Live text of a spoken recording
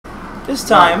This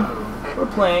time, we're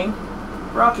playing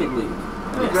Rocket League.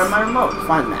 Let me grab my remote.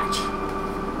 Fun match.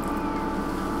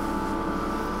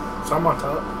 So I'm on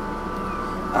top.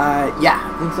 Yeah,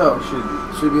 I think so.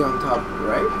 Should be on top,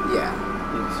 right? Yeah.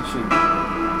 Yes, it should be.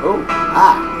 Oh,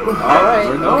 all right.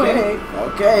 We're going.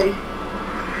 Okay.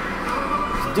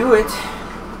 Let's do it.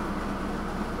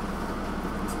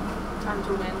 Time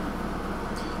to win.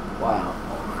 Wow.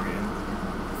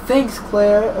 Thanks,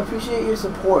 Claire. Appreciate your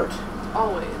support.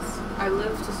 Always. I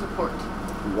live to support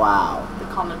Wow. the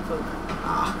common folk.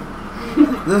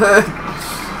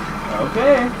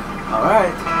 Okay. All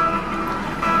right.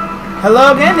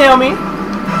 Hello again, Naomi.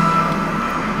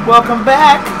 Welcome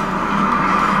back.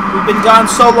 We've been gone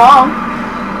so long.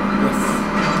 Yes.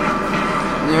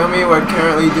 Naomi, we're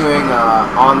currently doing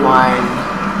online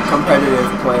competitive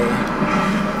play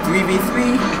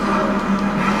 3v3.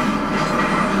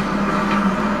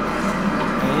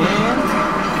 And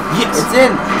yes, It's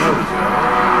in.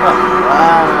 Oh,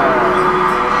 wow.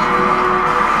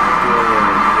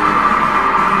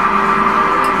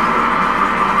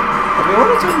 Okay, want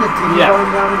to turn the TV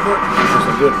volume down a bit? That's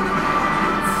so good.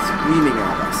 Screaming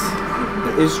at us.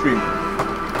 It is screaming.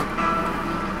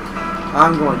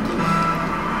 I'm going to.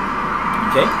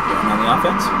 okay. Going on the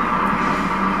offense.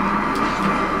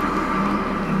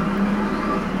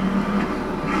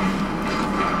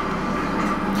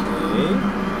 Okay.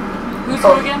 Who's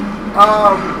who again?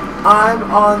 I'm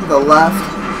on the left.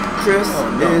 Chris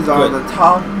is on the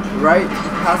top right.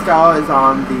 Pascal is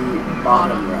on the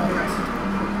bottom right.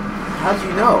 How'd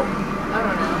you know? I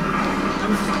don't know.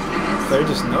 I'm just curious. Claire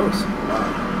just knows.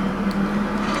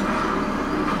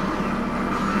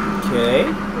 Okay.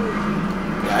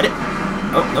 Got it.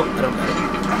 Oh, nope, I don't got it.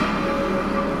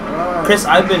 Alright. Chris,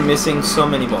 I've been missing so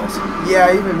many balls.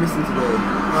 Yeah, you've been missing today.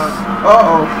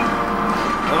 Uh-oh.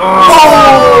 Oh!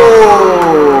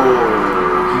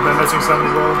 You've been missing some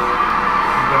as well.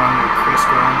 You've been on your Chris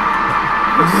ground.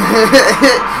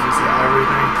 Missing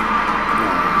everything.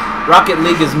 Rocket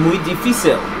League is muy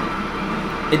difícil.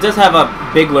 It does have a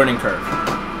big learning curve.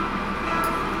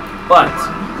 But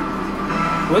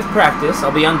with practice,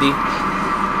 I'll be on D.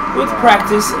 With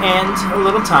practice and a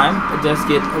little time, it does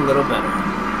get a little better.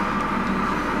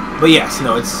 But yes,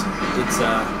 no, it's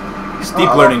a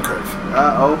steep learning curve.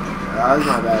 Uh-oh. That was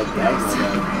my bad.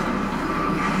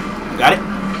 Got it?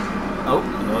 Oh,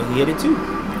 well, he hit it too.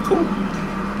 Cool.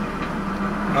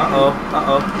 Uh-oh.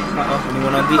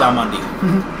 Anyone on D? I'm on D.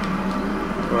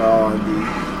 We're all on D.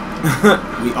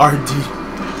 We are D.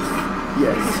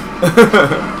 Yes.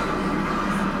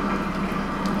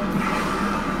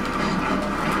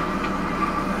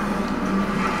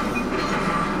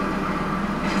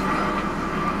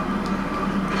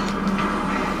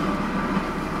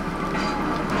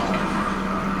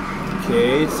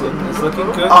 Okay, it's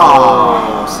looking good.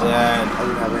 Oh, sad. I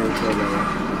didn't have any trouble.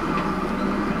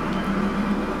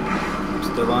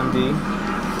 Still on D.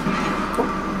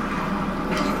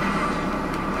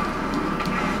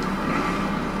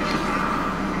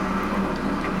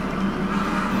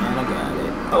 And I got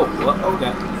it. Oh, what?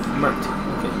 Okay. Murked.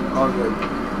 Okay. All good.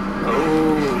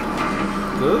 Oh,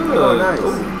 good. Oh, nice.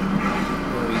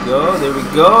 Oh. There we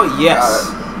go. Yes.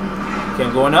 Okay,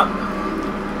 I'm going up.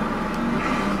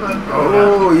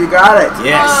 Oh, you got it.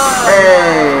 Yes.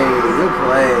 Hey, good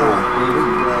play.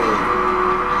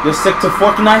 You're sick to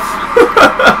fork knife?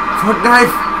 Fork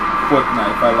knife. Fork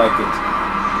knife, I like it.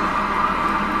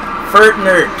 Furt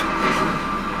nerd.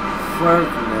 Fork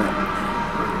knife.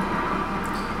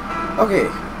 Okay,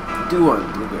 do one.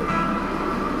 We're good.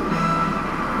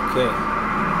 Okay.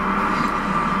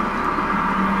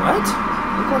 What?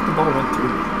 Looked like the ball went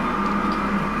through.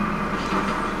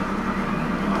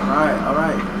 All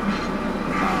right.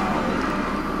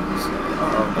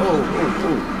 Oh.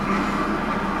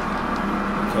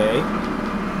 Okay.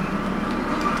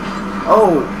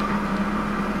 Oh.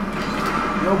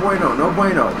 No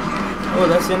bueno. Oh,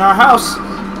 that's in our house.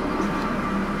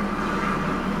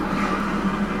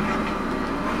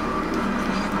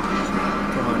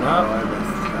 Going Oh, up. I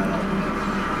messed that up.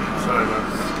 Sorry about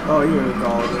that. Oh, you're gonna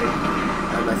call it.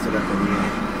 I messed it up anyway.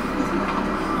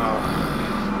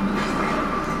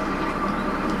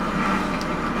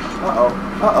 Oh.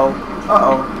 Uh-oh.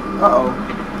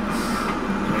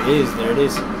 There it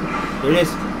is.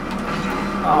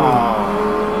 Oh.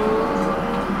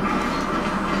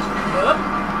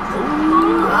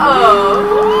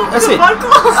 Oh. That's it. Come on,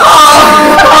 close.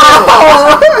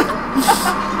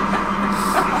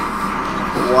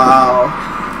 Wow.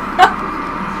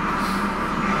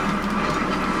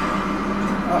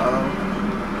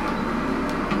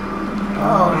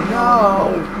 Oh no.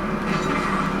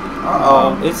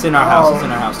 It's in our house. It's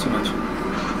in our house too much.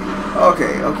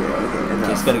 Okay. Enough.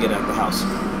 Just gotta get out of the house.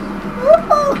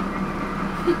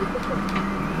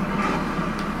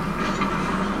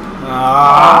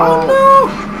 Oh no!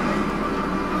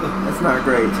 That's not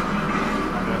great. I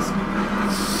missed.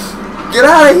 Get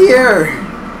out of here!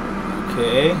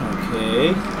 Okay.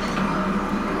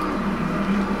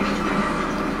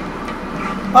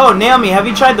 Oh, Naomi, have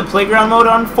you tried the playground mode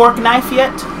on Fork Knife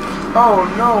yet? Oh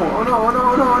no!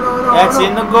 That's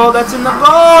in the goal. That's in the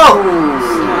goal.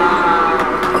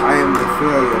 I am the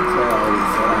failure Claude.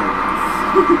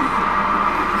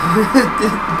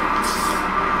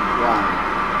 Wow.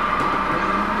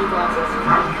 Your glasses.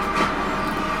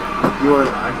 You want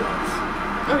Eyeglass.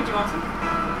 Oh, do you want some?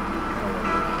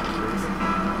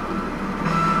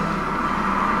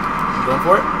 Going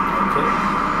for it? Okay.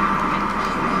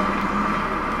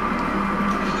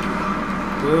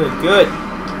 Good.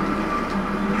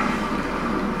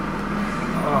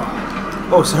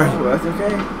 Oh, sorry. Oh, that's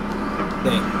okay.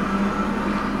 Dang.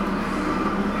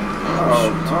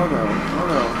 Oh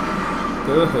no.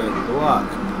 Good block.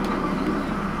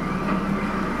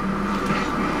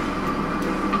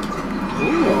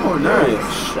 Ooh, Oh, nice.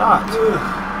 Shot.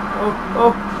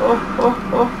 Oh.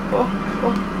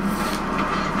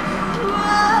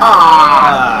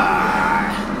 Ah.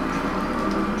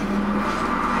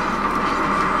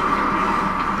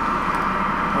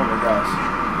 Oh my gosh.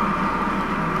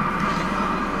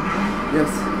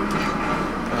 Yes.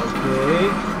 Okay.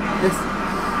 Yes.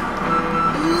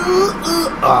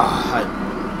 I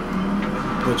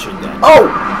butchered that. Oh!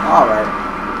 Alright.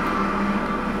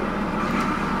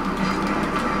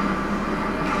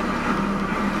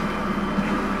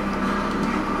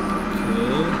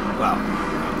 Okay. Wow.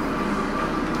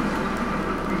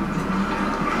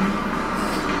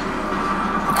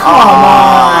 Come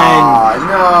on!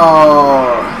 No!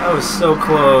 That was so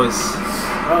close.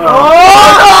 Oh!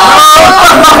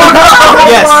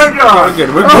 Yes. my God. We're good.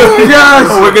 Oh my gosh.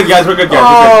 Oh, we're good, guys. We're good.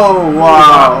 Oh,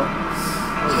 wow.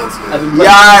 I've been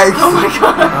playing- Yikes! Oh my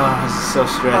god. Oh, this is so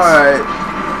stressed. Alright.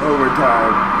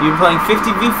 Overtime. You've been playing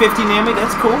 50v50, Nami.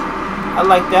 That's cool. I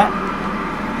like that.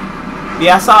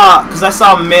 Yeah, I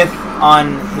saw Myth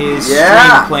on his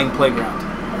Yeah. stream playing Playground.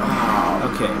 Oh.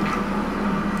 Okay.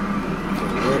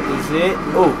 Where is it?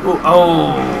 Oh.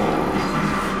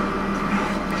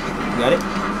 You got it?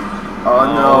 Oh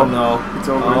no. No. It's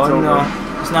over, Oh it's over. no.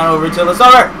 It's not over till it's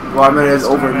over. 1 minute is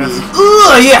over me.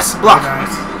 Ugh, yes! Block!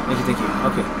 Nice. Thank you.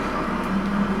 Okay.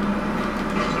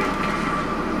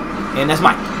 And that's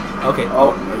mine. Okay.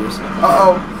 Oh. Yours.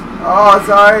 Uh-oh. Oh,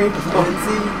 sorry. Didn't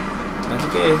see. That's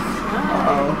okay.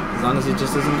 Uh-oh. As long as it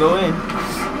just doesn't go in.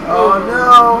 Oh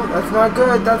no. That's not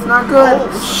good. That's not good.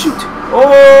 Oh, shoot!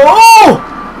 Oh!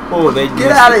 Oh, they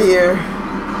Get out of here.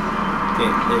 Okay,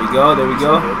 there we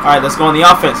go. Alright, let's go on the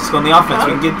offense. We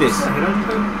can get this. Hit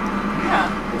anything?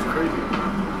 Yeah. It's crazy.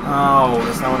 Oh,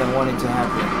 that's not what I wanted to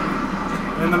happen.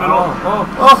 In the middle. Oh!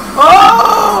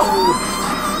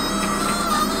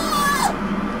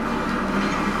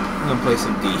 I'm gonna play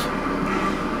some D.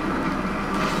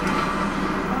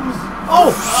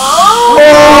 Oh!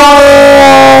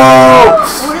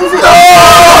 What is it?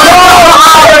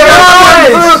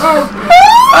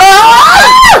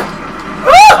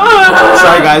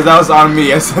 Sorry guys, that was on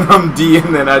me. I said I'm D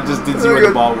and then I just didn't see where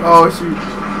the ball was. Oh shoot.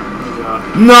 Yeah.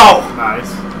 No!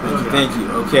 Nice. Thank you.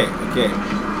 Okay.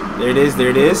 There it is.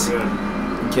 Good.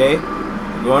 Okay.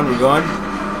 We're going.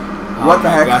 What the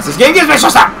heck? Gosh, this game gives me so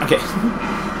stop. Okay.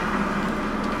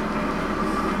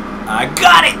 I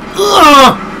got it.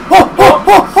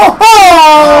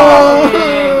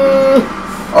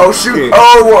 Oh shoot. Okay.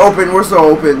 Oh, we're open. We're so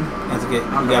open. That's okay.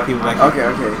 We got people back here.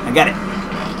 Okay. I got it.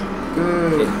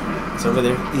 Good. Okay. It's over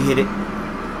there. He hit it.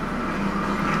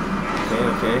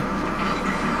 Okay.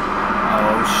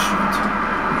 Oh shoot.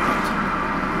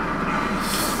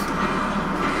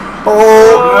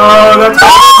 Oh No, that's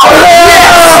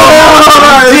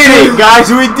We did it, guys.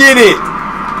 We did it.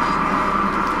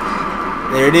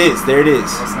 There it is.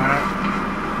 That's not it.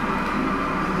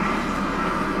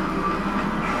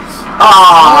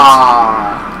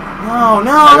 Ah!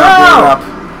 No. I got blown up.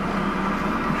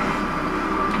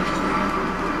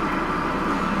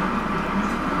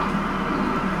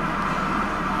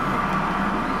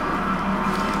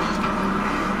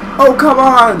 Oh, come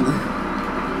on!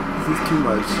 This is too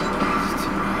much.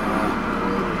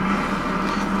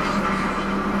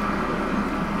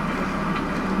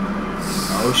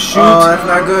 Oh shoot. Oh, that's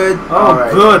not good. Oh,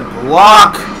 Alright. good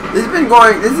block. This has been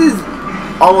going. This is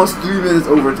almost 3 minutes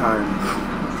overtime.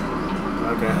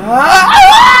 Okay. Oh!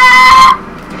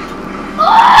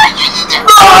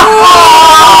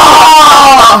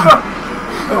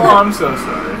 Oh, I'm so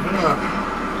sorry.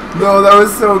 No, that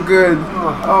was so good.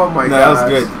 Oh my god. No, that was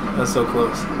good. That was so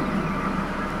close.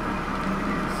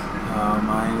 Oh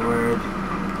my word.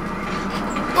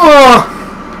 Oh!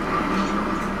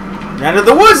 Out of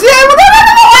the woods! Yeah, we're going out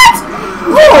of the woods!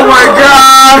 Oh my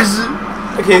gosh!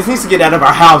 Okay, this needs to get out of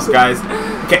our house, guys.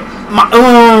 Okay, my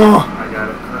oh! I got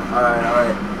it. Alright,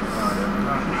 alright.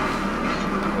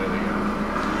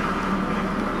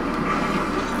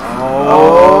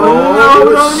 Oh,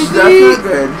 no, that's not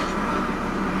good.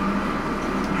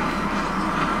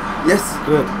 Yes.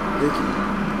 Good. Thank you.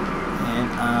 And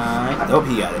I hope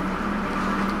he got it.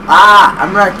 Ah,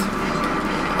 I'm wrecked.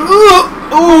 Ooh!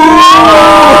 Oh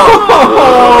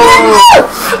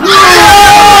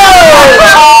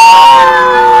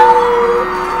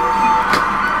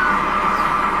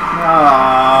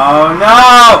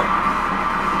no!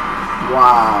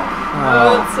 Wow.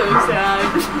 Oh, that's so sad.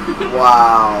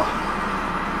 Wow.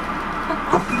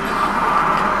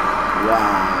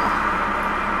 Wow.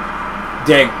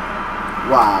 Dang.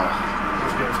 Wow.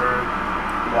 This game's hard.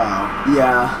 Wow.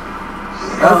 Yeah.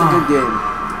 That was a good game.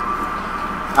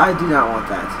 I do not want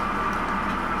that.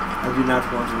 I do not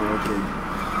want to more kid.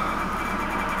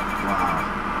 Wow.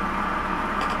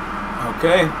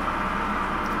 Okay.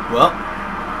 Well,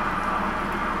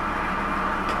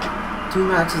 2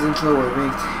 matches until we're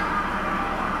ranked.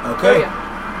 okay. Oh, yeah.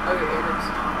 Okay, it hurts.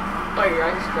 Oh, your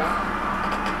eyes just dropped.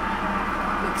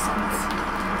 Makes sense.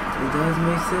 It does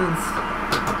make sense.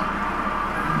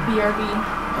 BRB.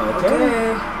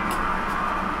 Okay.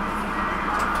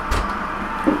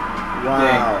 Wow.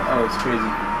 Dang. Oh, it's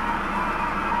crazy.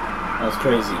 That was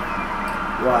crazy.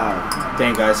 Wow.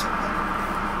 Dang, guys.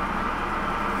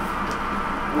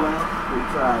 Well, we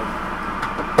tried.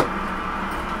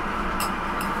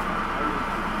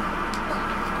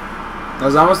 I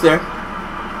was almost there. It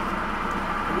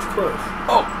was close.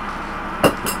 Oh!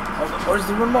 Hold on. Where's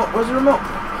the remote? Where's the remote?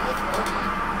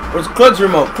 Where's Claude's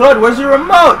remote? Claude, where's your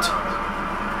remote?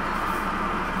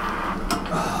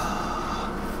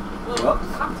 Well,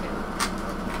 Cocktail.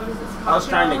 What is this? I was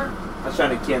trying Cocktail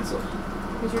to cancel.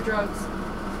 Here's your drugs.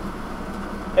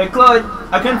 Hey, Claude,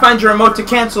 I couldn't find your remote to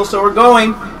cancel, so we're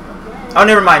going. Oh,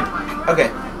 never mind.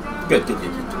 Okay. Good.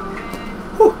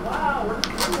 Whew.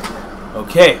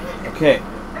 Okay.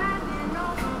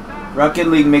 Rocket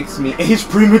League makes me age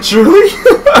prematurely.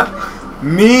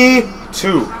 Me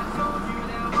too.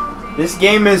 This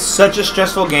game is such a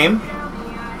stressful game.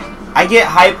 I get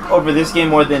hype over this game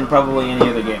more than probably any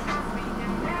other game.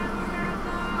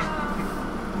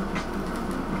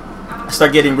 I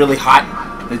start getting really hot.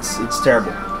 It's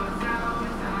terrible.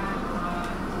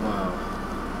 Wow.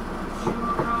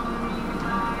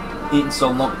 Eating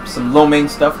some lo mein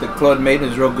stuff that Claude made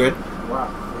is real good. Wow.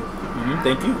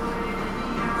 Thank you.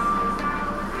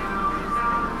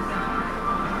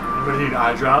 Anybody need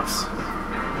eye drops?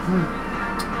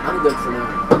 I'm good for now.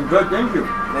 Good, thank you.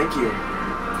 Thank you.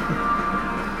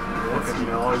 Yes, you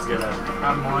know, always get a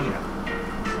ammonia.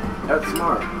 That's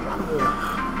smart.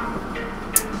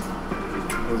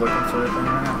 We're looking for a thing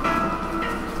right now.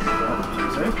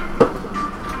 See?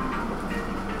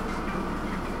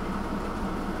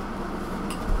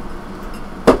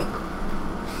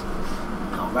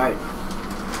 Alright.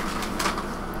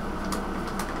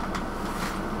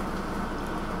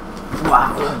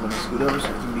 Wow. I'm gonna scoot over so I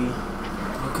can be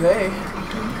Okay. in the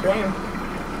frame.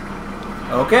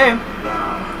 Okay.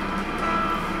 Wow.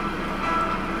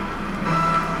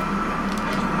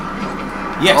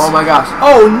 Yes. Oh my gosh.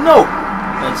 Oh no!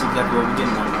 That's exactly what we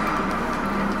didn't want.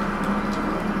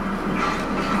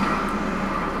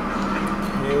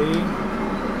 Okay.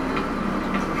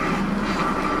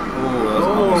 Oh, that was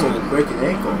almost good. Breaking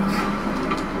ankles.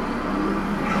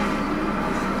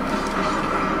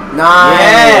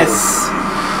 Nice.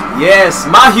 Yes,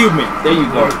 my human. There you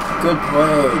go. Good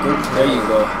play. Good play. There you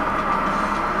go.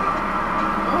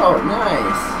 Oh,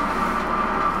 nice.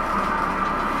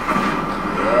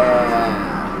 Yeah.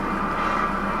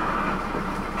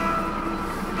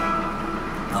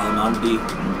 I'm on B. You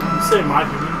say my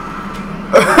human?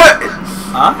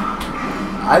 Huh?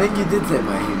 I think you did say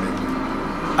my human.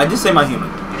 I did say my human.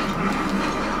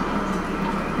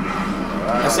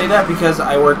 I say that because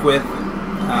I work with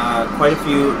quite a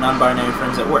few non-binary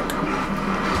friends at work.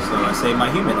 So I say my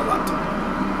human a lot. I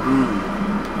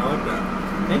like that.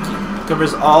 Thank you. It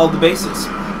covers all the bases.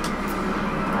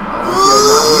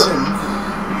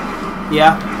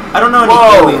 Yeah. I don't know any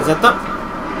aliens at the...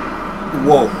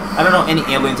 Whoa. I don't know any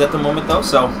aliens at the moment though,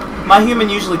 so my human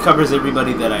usually covers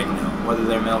everybody that I know. Whether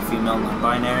they're male, female,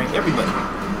 non-binary, everybody.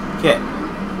 Okay.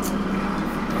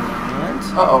 And...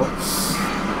 Uh-oh.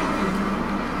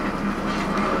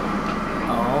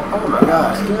 Oh, Oh my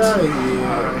gosh. Get out of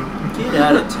here. Get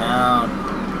out of town.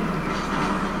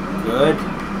 Good.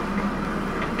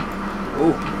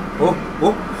 Oh, oh,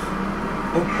 oh.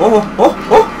 Oh, oh, oh,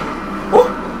 oh, oh.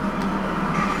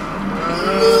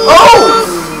 Oh!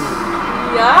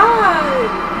 Yeah.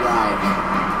 Right.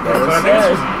 But I think it's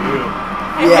just you.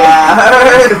 Yeah.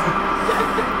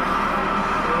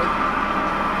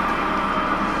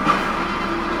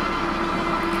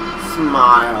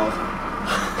 Smile.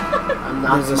 I'm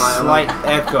not There's a smiling. slight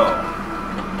echo.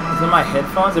 Is it my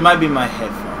headphones? It might be my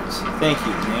headphones. Thank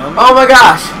you, Naomi. Oh my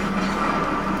gosh.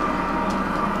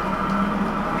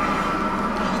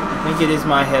 I think it is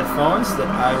my headphones that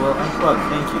I will unplug.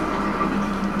 Thank you.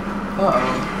 Uh-oh.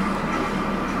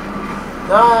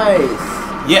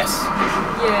 Nice. Yes.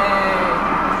 Yay.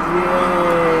 Yay.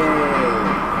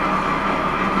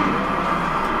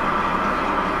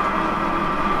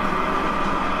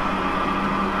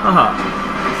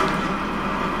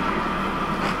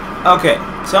 Okay.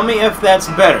 Tell me if that's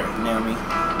better, Naomi.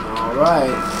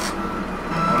 Alright.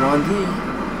 I'm on D.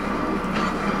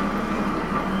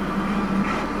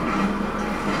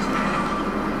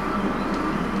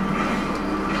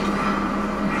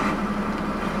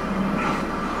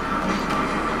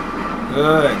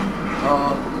 Good.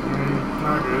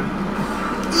 Not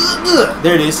good.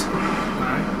 There it is.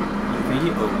 Alright.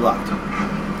 Oh, blocked.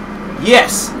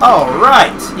 Yes. All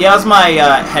right. Yeah, that's my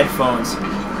headphones.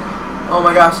 Oh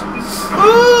my gosh.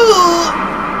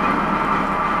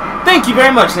 Thank you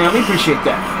very much, Naomi. Appreciate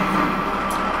that.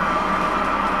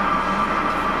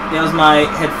 That was my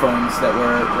headphones that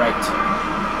were right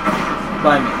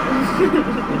by me.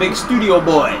 The big studio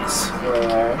boys.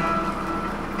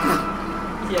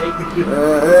 Yay.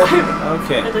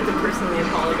 Okay. I'd like to personally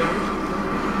apologize.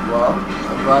 Well,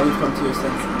 I'm glad you've come to your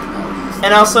senses at least.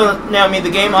 And also, Naomi, the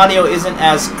game audio isn't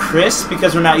as crisp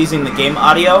because we're not using the game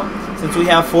audio. Since we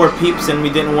have 4 peeps and we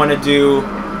didn't want to do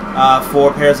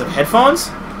 4 pairs of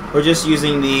headphones, we're just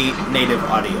using the native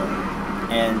audio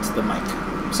and the mic.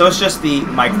 So it's just the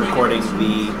mic recording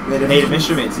the native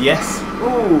instruments. Yes.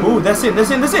 Ooh, that's it. That's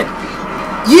it. That's it.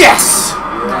 Yes.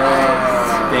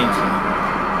 Yeah. Thank you.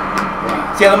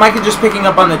 See, the mic is just picking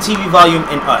up on the TV volume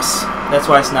and us. That's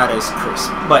why it's not as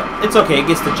crisp. But it's okay. It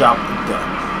gets the job done.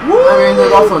 I mean,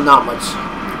 there's also not much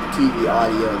TV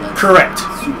audio that's Correct.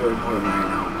 super important right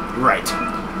now. Right.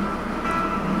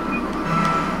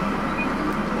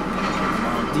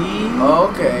 D.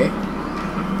 Okay.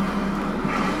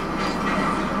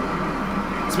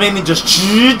 It's mainly just.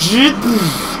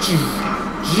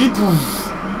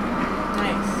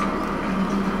 Nice.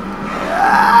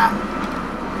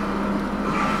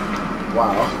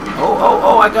 Wow.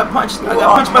 Oh, I got punched. I got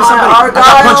Oh, punched by my somebody. I got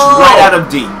Argyle! punched right out of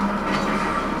D.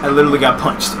 I literally got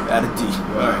punched out of D.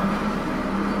 Alright.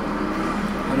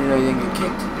 I didn't know you didn't get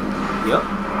kicked. Yep.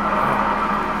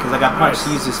 Because I got punched.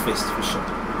 He used his fist for sure.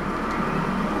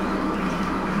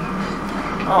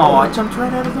 Oh, I jumped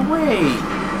right out of the way.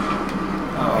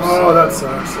 Oh, that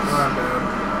sucks. I'm bad.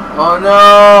 Oh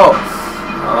no!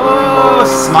 Oh,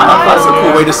 smile. That's a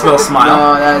cool way to spell smile.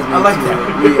 No, that is me I like too.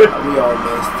 that. We all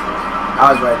missed.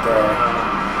 I was right there.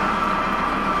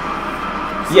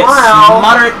 Yes, Smile.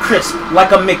 moderate crisp,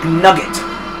 like a McNugget.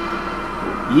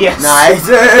 Yes. Nice.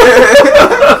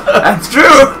 That's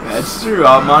true. That's true.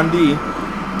 I'm on D.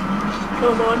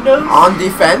 On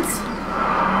defense.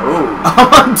 Ooh.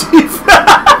 I'm on defense.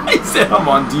 He said I'm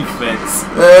on defense.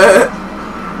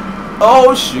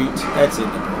 Oh shoot, that's in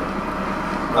the goal.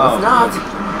 Oh, it's not.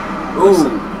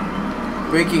 Ooh.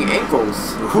 Breaking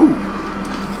ankles. Ooh.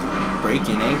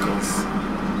 Breaking ankles.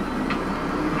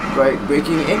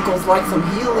 Breaking ankles like some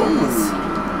heelys.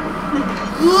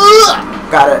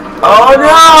 Got it. Oh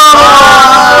no!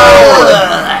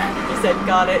 He said,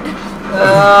 got it.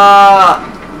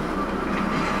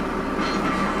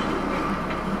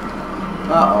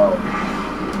 Uh-oh.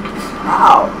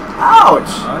 Ow. Ouch.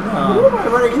 Oh Who no. am I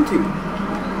running into?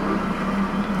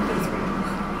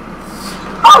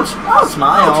 Ouch. Ouch.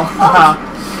 Smile. Ouch.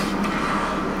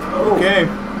 Oh. Okay.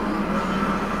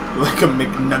 Like a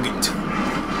McNugget.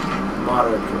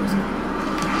 Moderate crisp.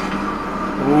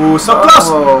 Ooh, so close.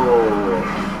 Oh.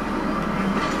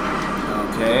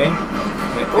 Okay.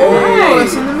 Okay. Hey. Oh,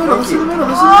 it's in the middle. It's in the middle.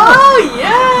 It's in the middle. Oh,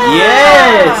 yeah!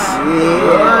 Yes.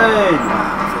 Yeah. Good.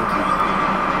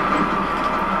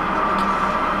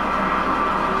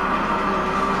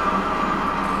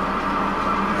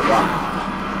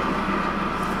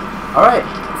 Alright,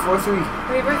 4-3.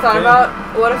 Have you ever thought about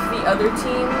what if the other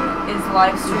team is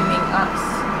live streaming us?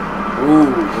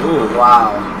 Ooh,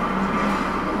 wow.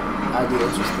 That'd be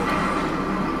interesting.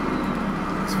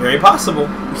 It's very possible.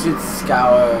 We should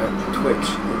scour Twitch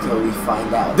until we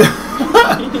find out.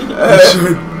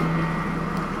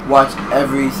 watch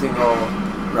every single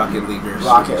Rocket Leaguer.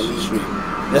 Rocket League stream.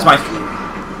 That's my stream.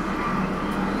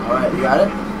 Alright, you got it?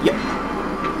 Yep.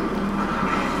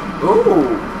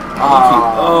 Ooh.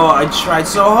 Oh, I tried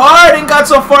so hard and got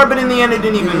so far, but in the end it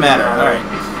didn't even matter. Alright.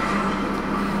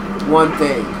 One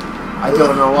thing. I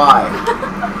don't know why.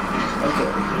 Okay.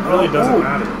 It really doesn't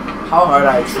matter. How hard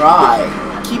I try.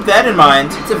 Keep that in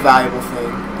mind. It's a valuable thing.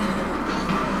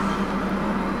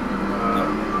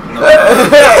 No.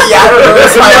 Yeah, I don't know.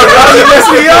 That's why You messed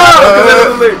me up!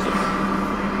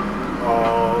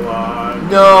 All I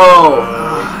No.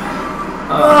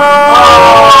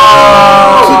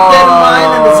 Keep that in mind,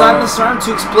 and as I'm concerned,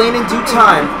 to explain in due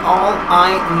time, all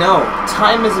I know.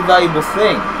 Time is a valuable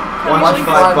thing. Watch it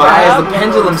fly by as the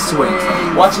pendulum swings.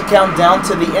 Watch it count down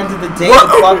to the end of the day. The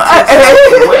clock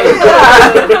ticks away.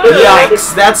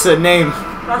 Yikes, that's a name.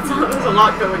 There's a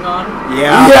lot going on.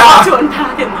 Yeah. A lot to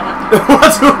unpack in that.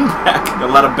 What's going back? A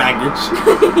lot of baggage.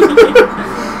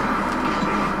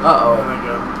 Uh-oh. There we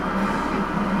go.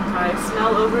 I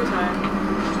smell overtime.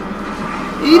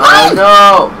 Oh,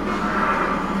 no.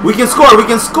 We can score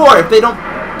if they don't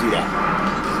do that.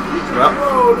 Well,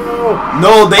 Oh no!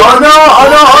 no, they Oh, don't. no. Oh,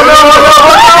 no. Oh, no. Oh, no.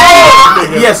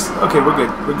 Oh, no. Yes, okay, we're good.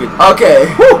 We're good.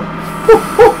 Okay.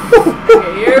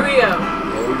 Okay, here we go.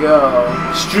 There we go.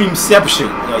 Streamception.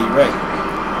 Yeah, you're right.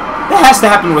 That has to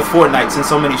happen with Fortnite since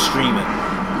so many stream it.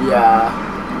 Yeah.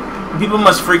 People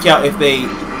must freak out if they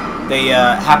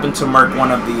happen to murk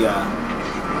one of the.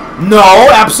 No,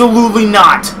 absolutely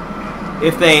not.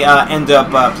 If they end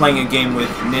up playing a game with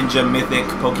Ninja, Mythic,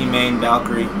 Pokimane,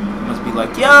 Valkyrie, they must be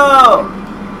like, yo.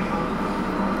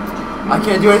 I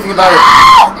can't do anything about it.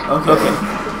 Okay.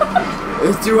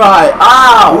 It's too high.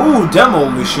 Ow! Ooh,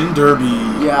 Demolition Derby.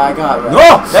 Yeah, I got it right.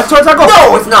 No, that's towards our goal.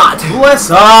 No, it's not. Bless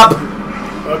up.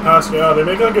 But Pascal, they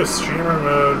make like a streamer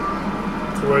mode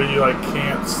to where you like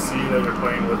can't see that you're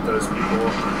playing with those people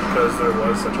because there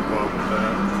was such a problem with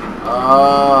that.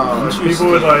 Oh. Like, people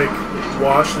would like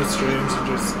watch the streams and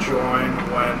just join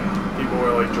when people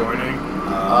were like joining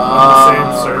on the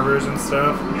same servers and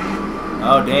stuff.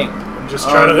 Oh dang. And just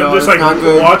try to just like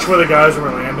watch where the guys were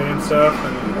landing and stuff.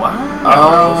 And Wow.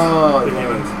 Oh, the yeah.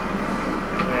 humans.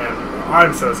 Man,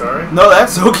 I'm so sorry. No,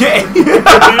 that's okay. You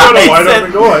had a wide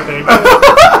open goal, I think.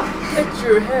 Put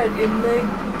your head in the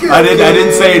I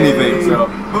didn't say anything, so.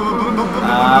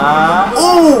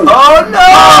 Ooh! Oh no!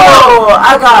 Oh,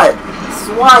 I got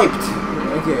swiped.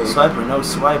 Okay. Swiper, no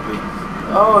swiping.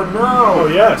 Oh no. Oh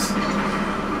yes.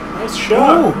 Nice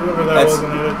shot. Ooh, Whoever that that's- was in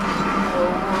it.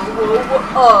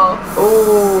 Oh.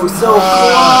 Oh, so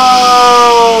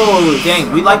close. Dang,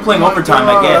 we like playing overtime,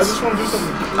 I I guess. just want to do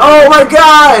something. Oh my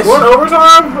gosh. What,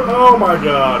 overtime? Oh my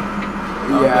god.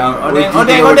 Yeah. Oh dang, oh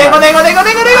dang, oh dang, oh dang, oh dang, oh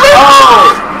dang, oh dang, oh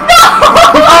dang.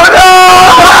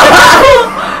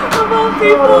 Come on,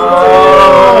 people.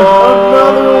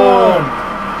 Another one.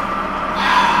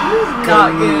 Not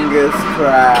good. Genghis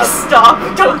crab. Stop.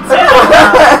 Don't say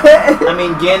that. I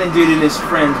mean, Ganon did it as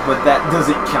friends, but that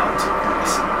doesn't count.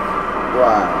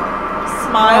 Wow.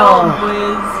 Smile,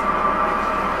 Wiz.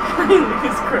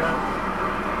 Genghis crab.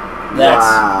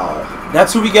 Wow.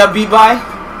 That's who we got beat by?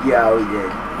 Yeah, we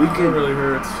did. We It could. really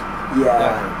hurts. That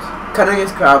Yeah. hurts.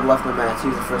 Genghis crab left the match. He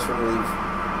was the first one to leave.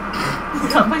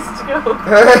 He's got places to go.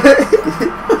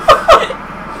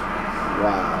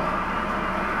 Wow.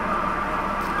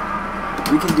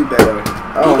 We can do better.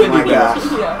 Oh my gosh.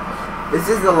 Yeah. This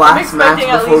is the last match expecting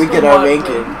at before we least get our one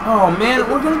ranking. Oh man,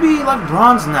 we're gonna be like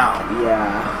bronze now.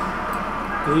 Yeah.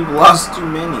 We've lost too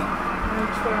many. I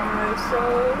try so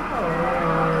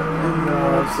hard. And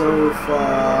not so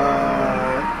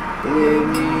far.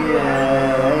 In the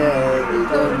end, it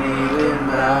doesn't even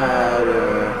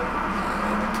matter.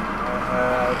 I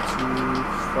had to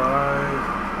fight.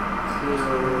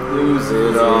 Lose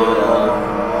it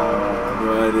all.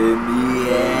 But in the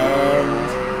end,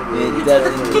 it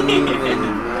doesn't even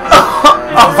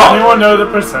matter. Does anyone know the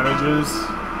percentages?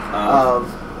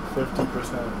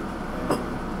 50%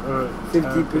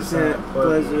 50%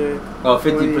 pleasure. Oh,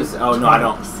 50%. Oh, no, I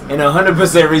don't. And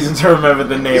 100% reason to remember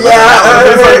the name. Yeah.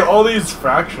 There's like all these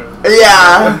fractions.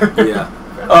 Yeah. Yeah.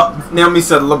 Oh, Naomi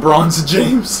said LeBron's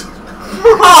James.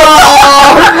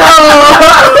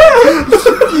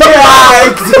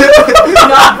 Yikes! Do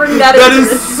not bring that That into is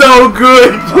this. so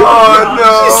good. Oh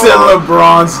no! She said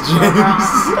LeBron's James.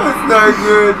 That's not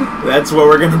good. That's what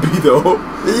we're gonna be though.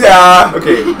 Yeah.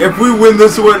 Okay, if we win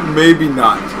this one, maybe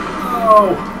not.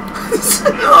 Oh.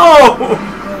 No.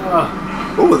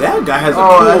 Oh, that guy has a Oh,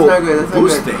 cool that's not good. That's not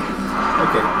boost good. thing.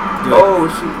 Okay. Good. Oh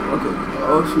shoot. Okay.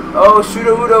 Oh shoot. Oh shoot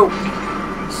a Udo.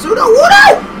 Suda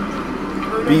Wudo!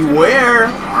 Beware.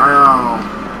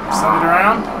 Send it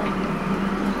around.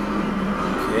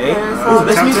 Okay. Ooh,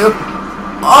 that's me.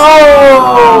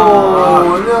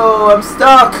 Oh no, I'm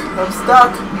stuck. I'm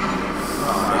stuck.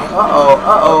 Oh,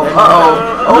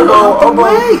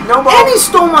 wait. no more. And he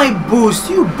stole my boost,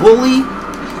 you bully.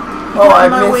 Oh, I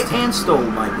my way missed. and stole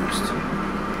my boost.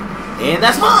 And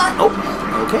that's mine. Oh,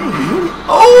 okay. He hit it.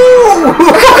 Oh!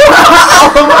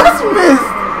 Almost missed.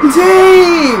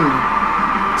 Dang!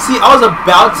 See, I was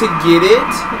about to get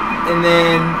it, and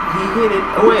then he hit it.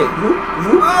 Oh, wait. Who?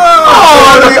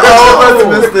 Oh, we almost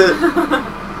missed it.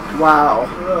 Wow.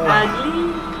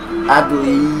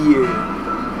 Adley.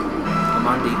 I'm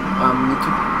on D. Me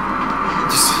too.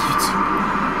 Just you too.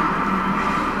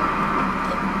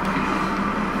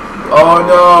 Oh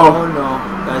no. Oh no.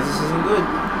 Guys, this isn't good.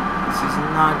 This is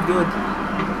not good.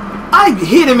 I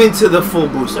hit him into the full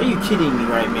boost. Are you kidding me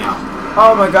right now?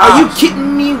 Oh my god. Are you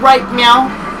kidding me right now?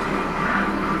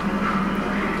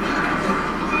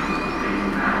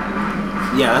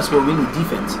 Yeah, that's what we need,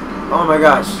 defense. Oh my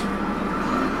gosh.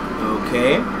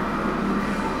 Okay.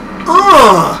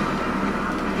 Ugh!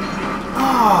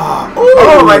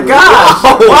 Oh my gosh!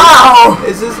 Wow!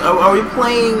 Is this? Are we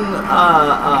playing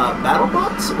battle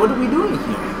bots? What are we doing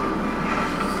here?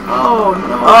 Oh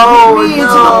no! Oh He hit me no!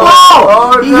 into the ball!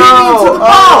 Oh He no! hit me into the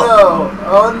ball!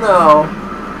 Oh no!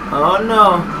 Oh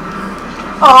no!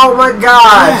 Oh my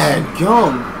gosh!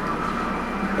 Dadgum.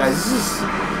 Guys, this is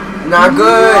Not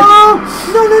good! No!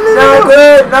 No! Not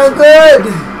good! Not good!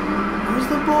 Where's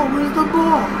the ball? Where's the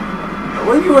ball?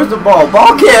 What do you mean, where's the ball?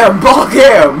 Ball cam! Ball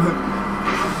cam!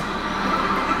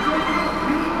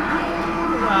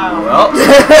 Wow. Well,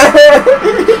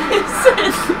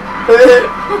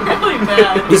 Really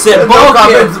bad. he said No ball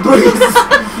comments, cam. please.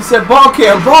 He said ball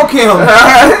cam. Ball cam.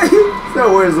 So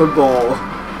where's the ball?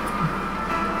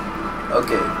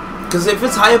 Okay. Because if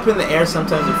it's high up in the air,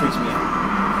 sometimes it freaks me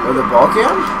out. Or the ball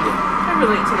cam? I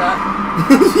relate to that.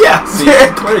 Yeah. See,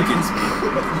 Claire can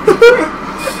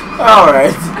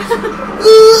Alright.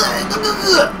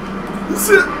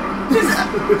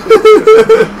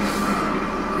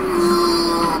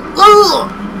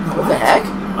 What the heck?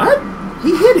 What? He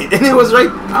hit it, and it was right.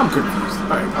 I'm confused.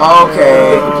 Alright.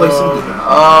 Okay. Play some.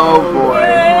 Oh boy.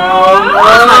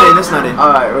 That's not in.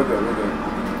 Alright, we're good, we're good.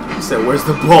 He said, "Where's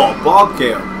the ball? Ball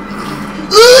cam."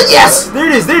 Yes! There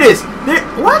it is. There it is. There.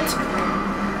 What?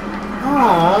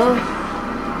 Oh.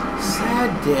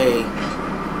 Sad day.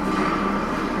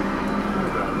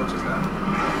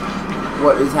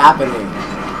 What is happening?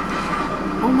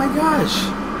 Oh my gosh.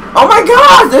 Oh my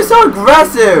god, they're so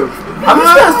aggressive! I'm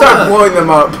just gonna start blowing them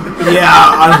up.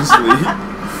 Yeah, honestly.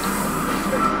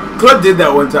 Claude did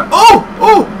that one time. Oh!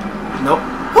 Oh! Nope.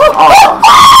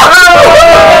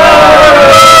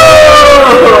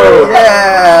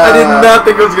 Yeah! I did not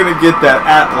think I was gonna get that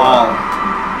at all.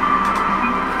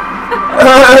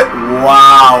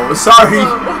 Wow. Sorry.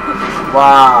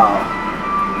 Wow.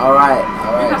 Alright,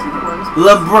 alright.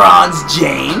 LeBron's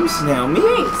James. Naomi.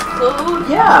 Thanks, Claude.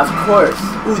 Yeah, of course.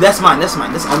 Ooh, that's mine. That's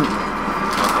mine. That's on me.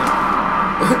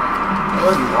 It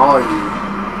wasn't all you.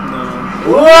 No.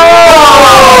 Whoa!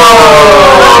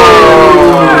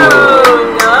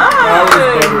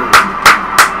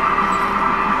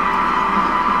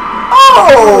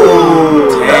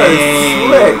 Oh!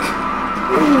 Dang. Slick.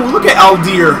 Ooh, look at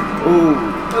Aldir. Ooh.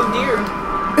 Oh dear.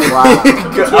 Wow.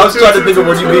 Good. I was trying to think of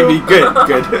what you made me. Good,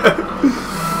 good.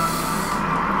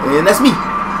 And that's me.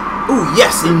 Ooh,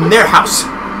 yes, in their house.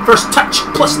 First touch,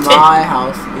 plus in 10. my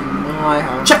house. In my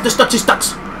house. Check the Stutchy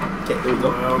Stuts. Okay, there we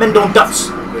go. Men don't ducks.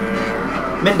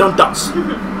 Men don't ducks.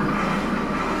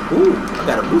 Ooh, I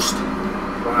got a boost. Got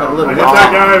a Wow. little I hit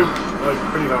that guy like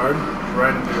pretty hard,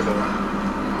 right into the hole.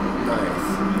 Nice.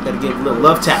 Gotta give a little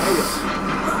love tap.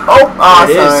 Oh,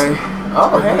 There it is. sorry.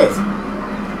 Oh, hey.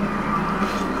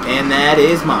 And that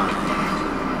is mine.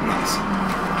 Nice.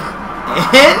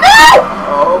 And no!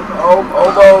 Oh!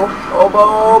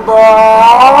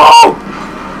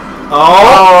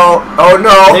 Oh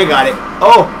no! They got it.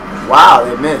 Oh! Wow,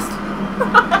 they missed.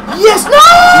 Yes!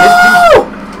 No!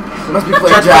 They must be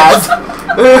playing jazz.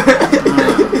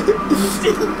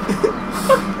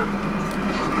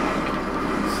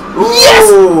 Yes!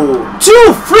 Ooh.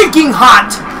 Too freaking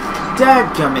hot!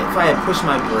 Dadgummit, if I had pushed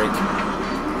my brake.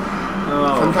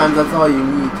 Oh. Sometimes that's all you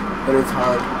need, but it's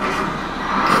hard.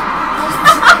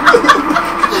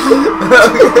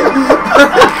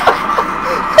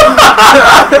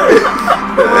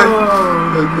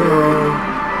 Oh no.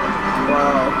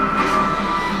 Wow.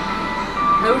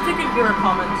 I wish they could hear our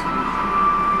comments.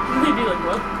 They'd be like,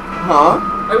 what? Huh?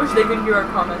 I wish they could hear our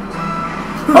comments.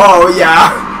 Oh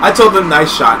yeah. I told them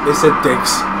nice shot. They said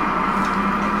thanks.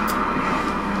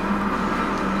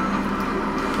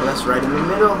 Well, that's Just right in the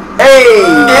middle. Hey!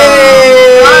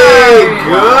 Hey!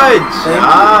 Good Thank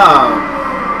job.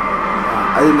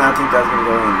 I did not think that was gonna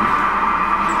go in.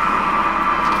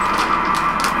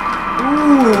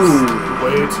 Ooh.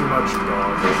 Way too much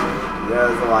dog. Yeah,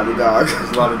 there's a lot of dog.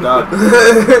 There's a lot of dog. A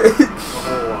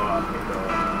whole lot of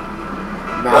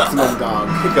dog. Maximum dog.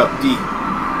 Pick up D.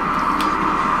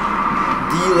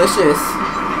 Delicious.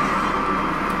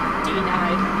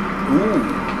 Denied. Ooh.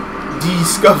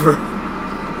 Discover.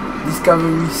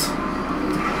 Discoveries.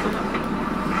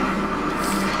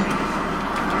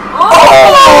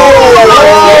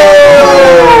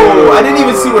 Oh! I didn't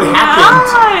even see what happened.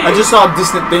 Nice. I just saw a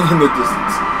distant thing in the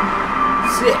distance.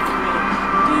 Sick.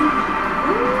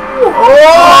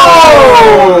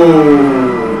 Oh!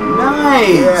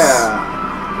 Nice. Yeah.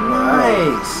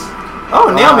 Nice.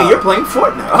 Oh, Naomi, you're playing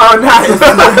Fortnite. Oh, nice.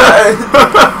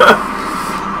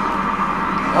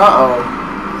 Uh-oh.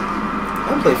 I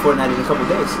haven't played Fortnite in a couple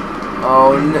days.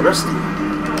 Oh, no. Rusty.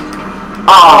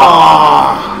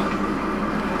 Oh.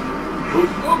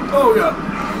 Oh, God.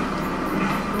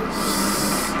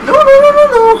 No, no, no, no,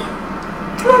 no.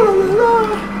 La, la, la, la.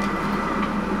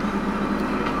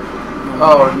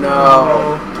 Oh,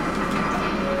 no.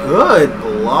 Good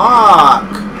block.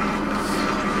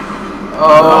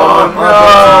 Oh, no.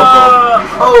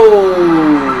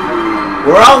 Oh.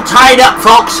 We're all tied up,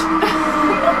 folks.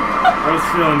 I was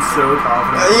feeling so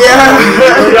confident. Yeah.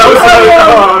 I was like,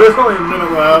 oh, there's only a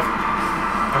minute left.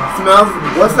 Smells.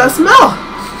 What's that smell?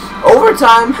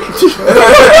 Overtime. It's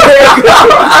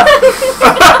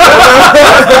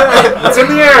in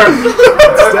the air.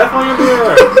 It's definitely in the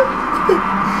air.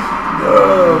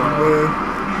 Oh, man.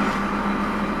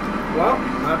 Well,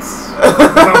 that's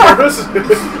on purpose.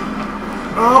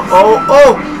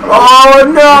 Oh,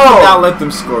 no. Now let them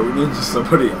score. We need just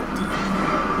somebody else.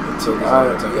 Until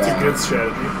It's a good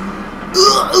strategy.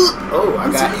 Oh, I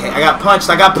got punched.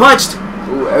 I got punched.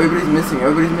 Ooh, everybody's missing.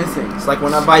 Everybody's missing. It's like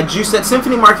when I buy juice at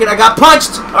Symphony Market. I got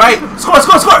punched. All right, score,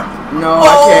 score, score. No, I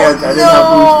can't. I didn't have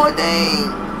boost.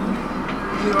 Dang.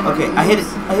 Okay, I hit it.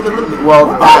 I hit it a little bit. Well,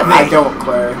 that I Hey. don't,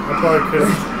 Claire. I probably could.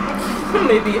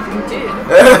 Maybe if you did.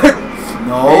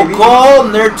 No, Maybe. Cole.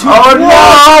 And they're too. Oh, no.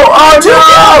 Oh, Too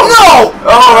no. No.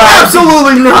 Oh,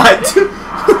 Absolutely not.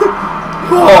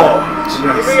 Oh.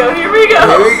 Here we go. Here we go.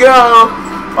 Here we go.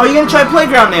 Oh, you gonna try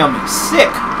playground, Naomi? Sick.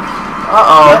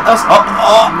 Uh-oh. Let us. Oh,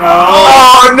 No.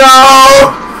 Oh,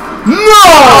 no. no!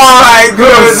 Oh, my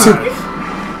goodness.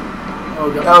 Oh,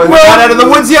 God. That was We're not out of the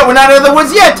woods yet. We're not out of the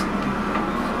woods yet.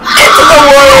 into the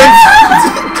woods.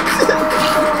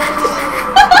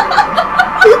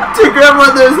 To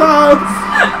grandmother's house.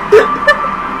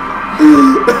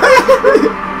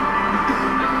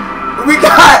 We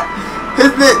got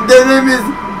their name is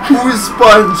Who's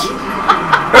Sponge.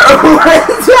 What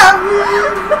is happening?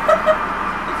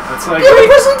 That's like. The other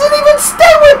person didn't even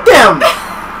stay with them.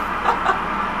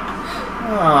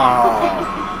 Oh.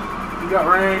 You got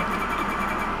ranked.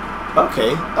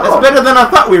 Okay, that's Oh. better than I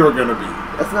thought we were gonna be.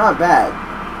 That's not bad.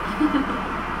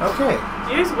 Okay.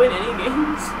 You just win any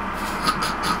games.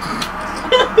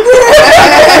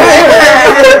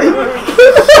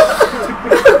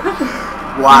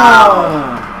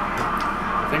 Wow.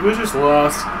 I think we just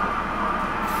lost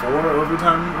 4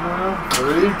 overtime in a row.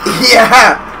 3.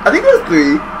 Yeah. I think it was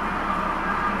 3.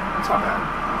 It's not bad.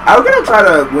 I'm gonna try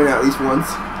to win at least once.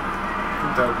 I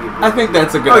think that would be a good. I think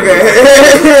that's a good Okay. idea.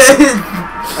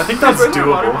 I think that's Bring your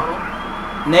water doable. bottle.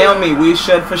 Naomi, we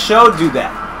should for sure do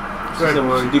that. Right, So we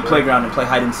should do right. playground and play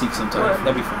hide and seek sometime. What?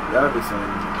 That'd be fun. That would be fun.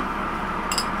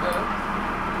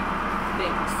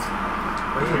 Thanks. I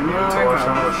think we need to wash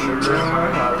out the sugar in my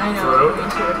I know. throat. Me too.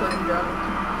 I couldn't drop it.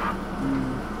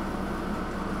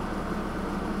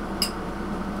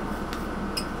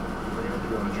 We're gonna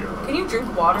do a job. Can you drink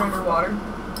water underwater?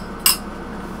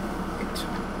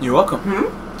 You're welcome.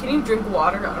 Can you drink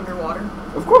water underwater?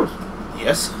 Of course.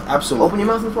 Yes, absolutely. Open your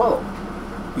mouth and swallow.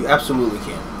 You absolutely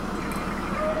can.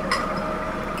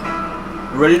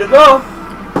 Ready to go?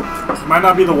 It might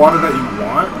not be the water that you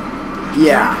want.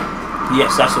 Yeah.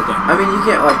 Yes, that's the thing. I mean, you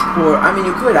can't like pour. I mean,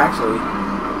 you could actually.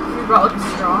 You brought like a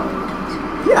straw.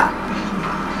 Yeah.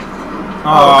 Oh,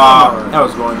 come on. that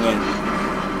was going in.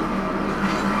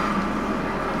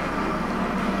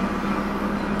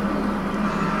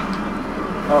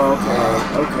 Oh,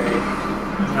 okay.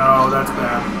 No, that's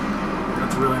bad.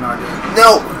 That's really not good.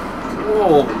 No.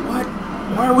 Whoa, what?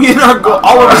 Why are we in our goal?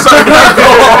 All of a sudden, our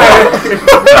goal.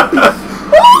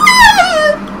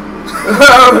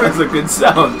 That's a good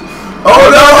sound. Oh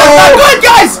no! That's not good,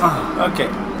 guys. Okay.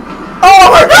 Oh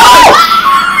my God!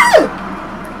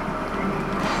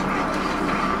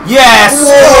 Yes.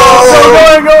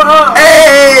 Whoa. Go up.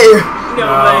 Hey! No,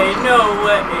 No way, no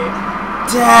way.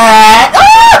 Dad!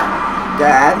 Ah!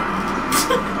 Dad.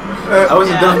 I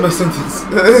wasn't done with my sentence.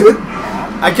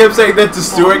 I kept saying that to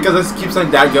Stuart because I keep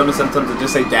saying dad gum, and sometimes I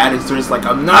just say dad, and Stuart's like,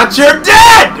 I'm not your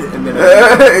dad! And then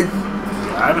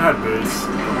I haven't had booze.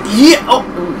 yeah! Oh!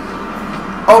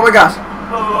 Oh my gosh.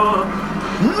 Oh.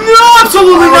 No,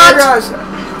 absolutely Oh my not! gosh.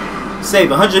 Save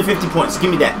 150 points. Give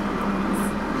me that.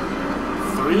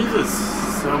 Threes is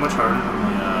so much harder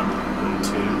than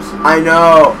twos. I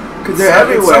know. Because they're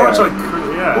everywhere. It's so much like,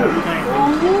 yeah, everything.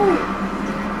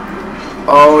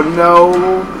 Oh no.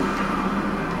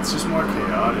 It's just more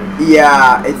chaotic.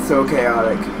 Yeah, it's so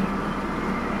chaotic.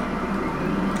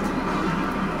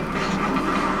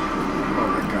 Oh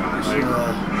my gosh. Like,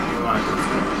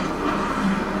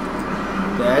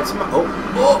 That's my...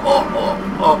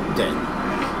 Oh, dang.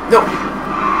 No.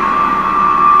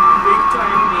 Big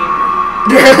time gamer.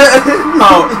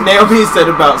 Oh, Naomi said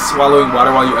about swallowing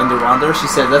water while you're underwater. She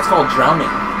said that's called drowning.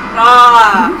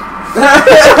 Ah.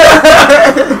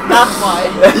 That's why.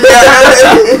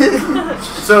 Yeah.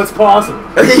 so it's possible.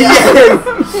 Yes.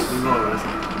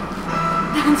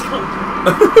 That's cool.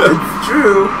 It's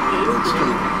true.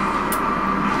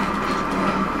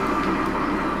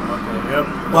 Okay, yep.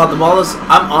 Well, the ball is...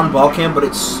 I'm on ball cam, but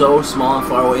it's so small and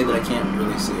far away that I can't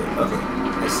really see it. Okay.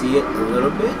 I see it a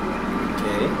little bit.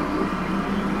 Okay.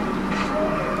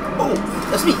 Oh,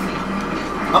 that's me.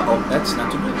 Uh-oh, that's not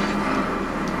too good.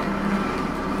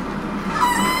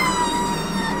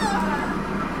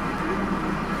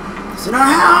 It's in our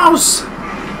house!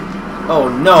 Oh,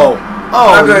 no.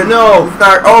 Oh, Okay, no.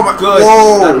 Start. Oh my. Good. I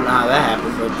Whoa. don't know how that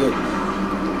happened, but good.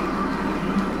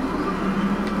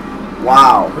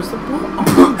 Wow. Where's the ball?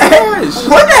 Oh, gosh.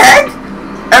 What the heck?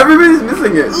 Everybody's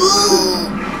missing it.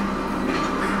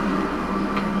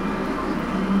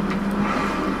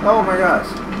 Oh my gosh.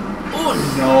 Oh,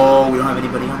 no. We don't have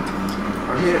anybody on.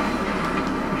 I'm here.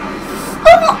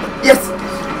 Oh, yes.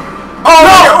 Oh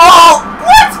no. Oh.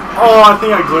 What? Oh, I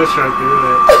think I glitched right through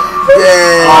it.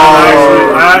 Yeah.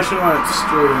 I actually went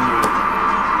straight into it.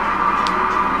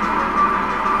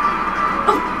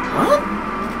 What?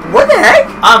 What the heck?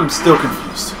 I'm still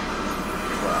confused.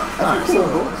 That's so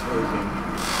cool. No,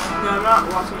 I'm not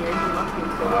watching it. I'm watching it.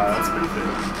 That's pretty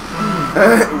good.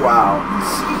 Wow.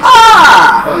 Oh,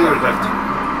 Ah! you were left.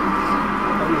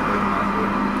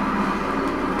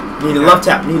 Need a left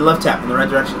tap. Need a left tap in the right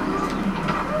direction.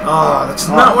 Oh, that's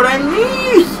not what I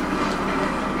need.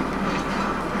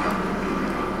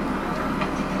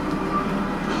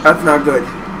 That's not good.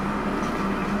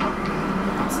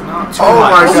 It's not too Oh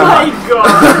much. my Oh god. my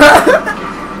god.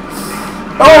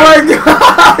 Oh my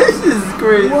god. This is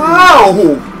crazy. Wow.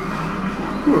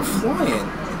 You were flying.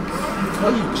 Oh,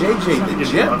 you JJ the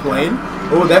jet plane.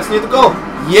 Oh, that's near the goal.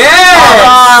 Yes.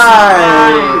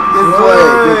 Alright. Good play.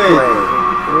 Good play.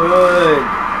 Good.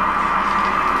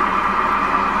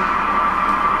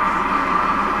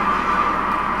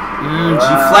 G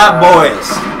flat boys.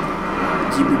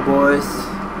 GB boys.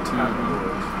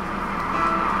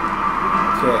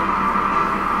 Okay.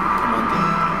 Come on, dude.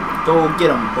 Go get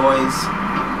them, boys.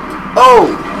 Oh.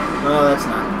 No, that's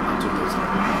not too good.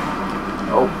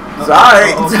 Oh.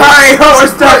 Sorry. Oh, okay. Sorry. Oh, we're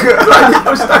stuck.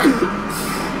 I'm stuck.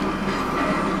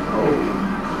 Oh.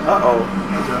 Uh-oh.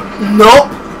 Nope.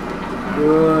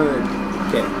 Good.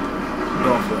 Okay.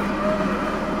 Going for it.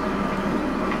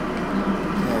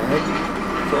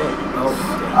 Okay. Oh,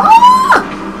 okay. Ah!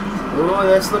 Oh,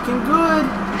 that's looking good.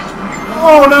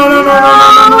 Oh, no, no, no, no,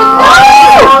 no, no,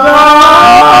 no.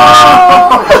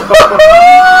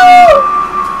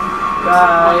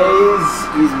 Guys.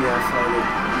 Excuse me, I farted.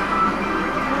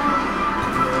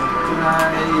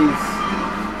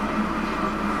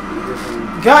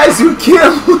 Guys, who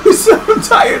can't lose? I'm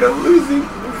tired of losing.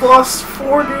 We've lost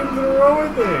 4 games in a row, I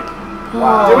think.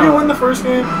 Wow. Did we win the first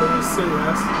game? Please say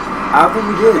yes. I don't think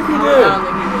we did. We I did. don't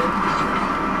think he did.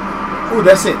 Oh,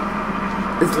 that's it.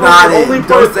 It's No, not the it. only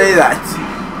Don't part- say that.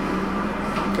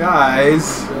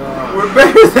 Guys, we're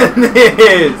better than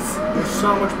this. We're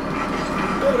so much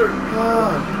better.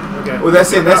 Okay. Oh,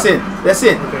 that's it. That's it. That's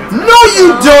it. Okay. No,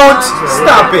 you don't.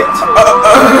 Stop it.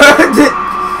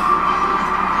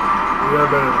 We are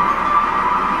better.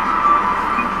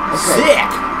 Sick.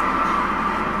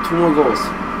 2 more goals.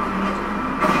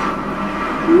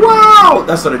 Wow.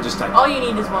 That's what I just typed. All you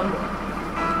need is one more.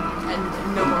 And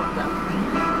no more of them.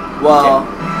 Well,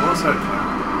 Most had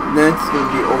time, then it's going to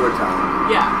be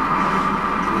overtime. Yeah.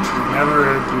 which we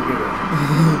never do good at.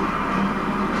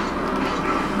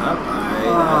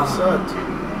 That sucked.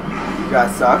 You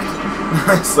guys sucked.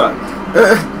 I sucked.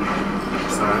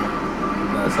 Sorry.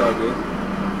 That's all good.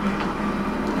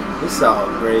 It's all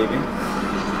gravy.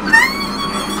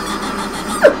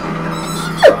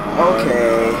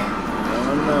 Okay.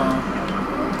 Oh no.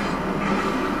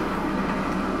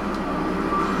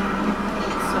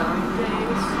 Some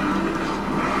days.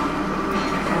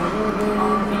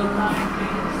 I'll be my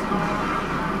face.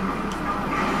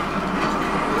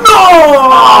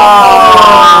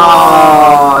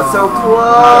 Oh, so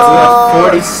close. We have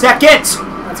 40 seconds.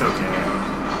 That's okay.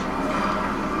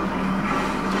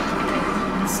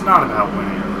 It's not about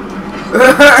winning.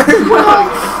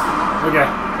 Okay.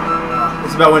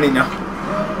 It's about winning now.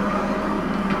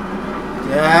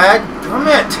 Dad, come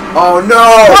it. Oh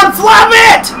no! One flap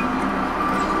it!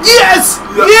 Yes!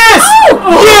 Yes!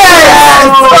 Oh, Yes!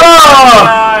 Oh!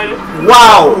 God.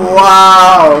 Wow!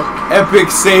 Wow!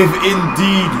 Epic save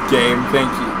indeed, game.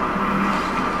 Thank you.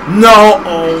 No!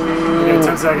 Okay, 10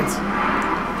 Oh! seconds.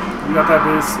 You got that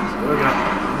boost. Okay.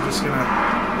 I'm just gonna.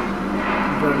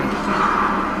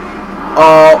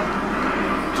 Oh!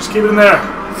 Just keep it in there.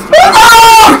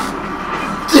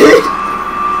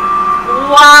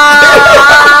 Wow.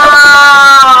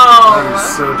 That is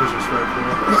so disrespectful.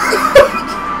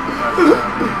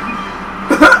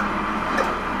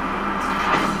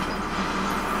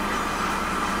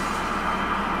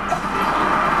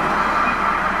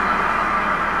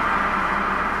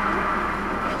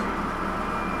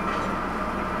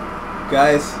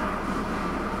 Guys,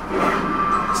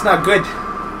 it's not good.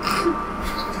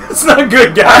 It's not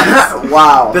good, guys.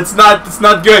 Wow. That's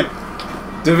not good.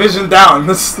 Division down.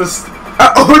 This.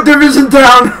 Oh, division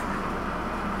down.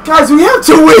 Guys, we have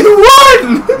to win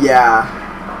one. Yeah.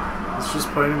 Let's just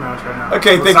play the match right now.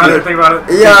 Okay, Let's thank not you. even think about it.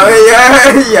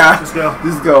 Yeah. Let's go.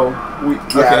 Just go.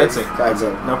 Okay, that's it. That's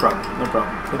it. No problem. No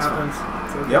problem. It's fine. Happens.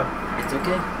 It's okay. Yep. It's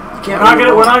okay.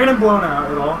 You We're not getting blown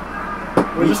out at all.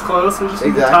 We're just close. We're just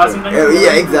tossing Exactly. things.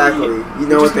 Yeah, exactly. You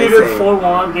know we what just they needed say. 4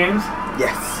 warm-up games.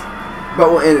 Yes. But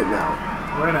we'll end it now.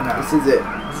 We're in it now. This is it.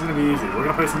 This is gonna be easy. We're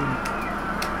gonna play some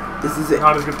This is it.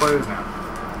 not as good players now.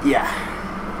 Yeah.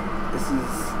 This is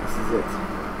it.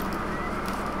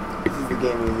 This is the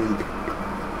game we need.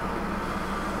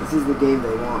 This is the game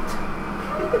they want.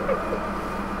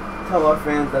 Tell our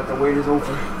fans that the wait is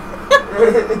over.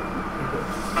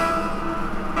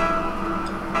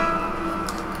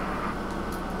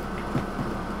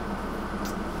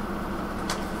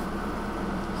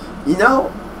 You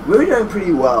know, we were doing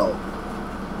pretty well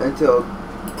until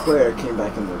Claire came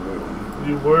back in the room.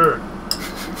 You were.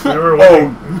 We were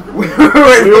winning. We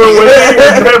We were winning,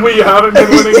 and then we haven't been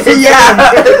winning since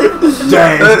Yeah.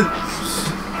 Dang.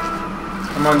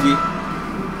 Come on, G.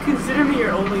 Consider me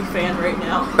your only fan right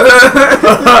now.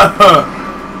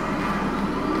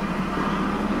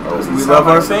 Doesn't We sound love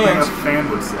like our something fans. A fan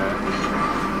would say.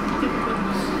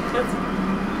 That's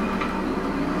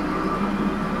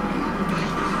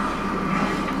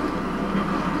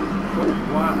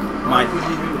What? Mine. What would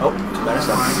you do? Oh, better Oh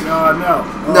stuff. my god, no.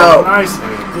 No. Oh, nice.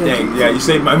 Dang, yeah, you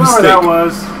saved my Whoever mistake. that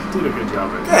was, did a good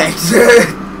job right there. Thanks.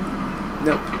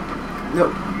 No.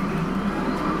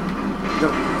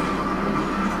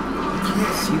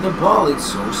 Can't see the ball. It's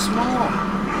so small.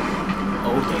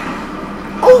 Oh, dang.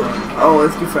 Oh,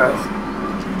 let's go fast.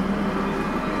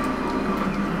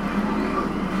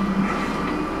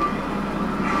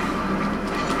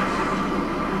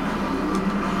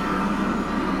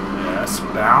 Yes,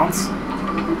 bounce.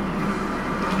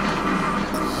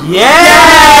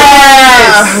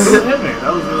 Yes! Who hit me?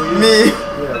 That was really good. Me.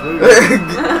 Yeah, very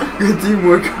good. Good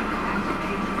teamwork.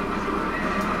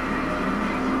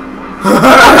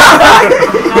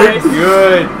 nice.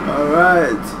 Good.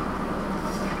 Alright.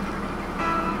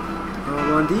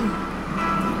 On D.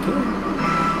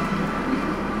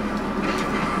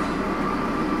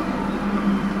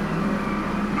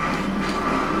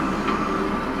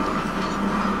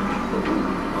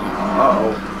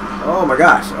 Uh-oh. Oh my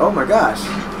gosh. Oh my gosh.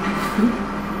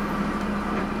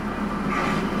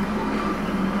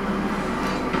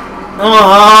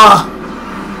 Ah!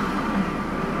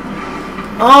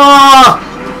 Ah!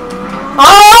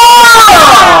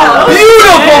 Ah!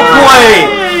 Beautiful play!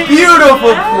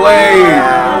 Beautiful play!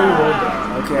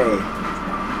 Yeah. Okay.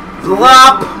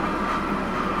 Blop!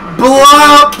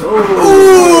 Blop!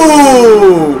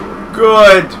 Ooh!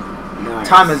 Good. Nice.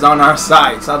 Time is on our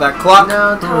side. Saw that clock?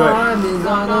 Now time is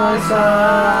on our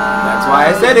side. That's why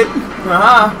I said it.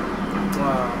 Uh-huh.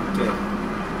 Wow. Okay.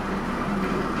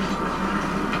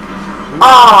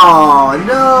 Oh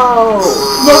no!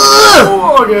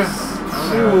 Oh, okay.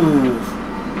 Ooh.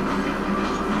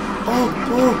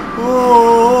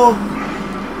 Oh.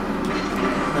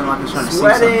 Man, like he's trying to say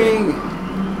Sweating. something.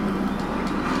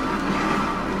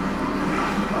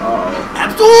 Oh.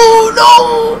 Absolute no!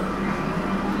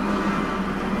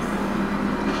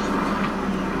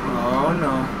 Oh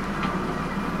no.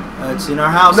 It's in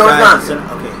our house, No, it's guys.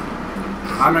 not. Okay.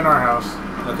 I'm in our house.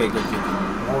 Okay, good.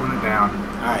 I'm holding it down.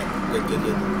 Alright, good.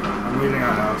 I'm leaving our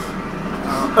house.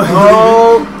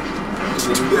 Oh.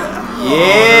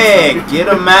 Yeah, get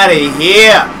him out of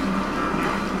here.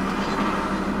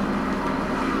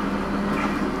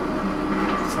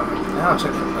 I'll check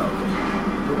it out.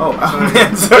 Oh,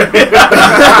 man, sorry.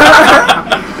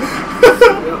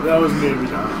 That was me every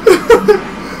time.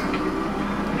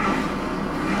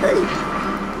 Hey.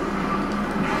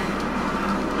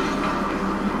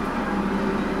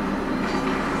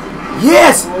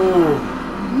 Yes! Oh.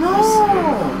 No!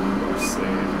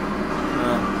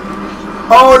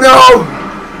 Oh no!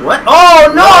 What?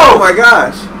 Oh no! Oh my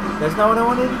gosh! That's not what I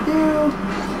wanted to do.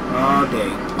 Oh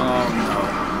dang. Oh no.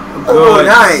 Oh, Good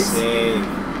nice. save.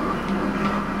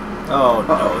 Oh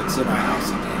no, it's in our house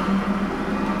again.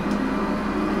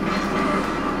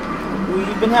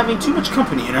 We've been having too much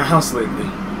company in our house lately.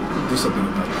 We'll do something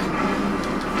about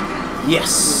that.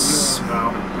 Yes!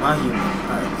 No. My human.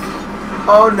 Alright.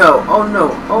 Oh no! Oh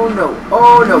no! Oh no!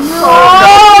 Oh no! Oh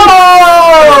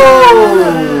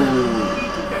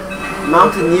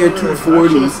Mountaineer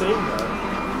 240.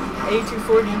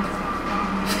 A240.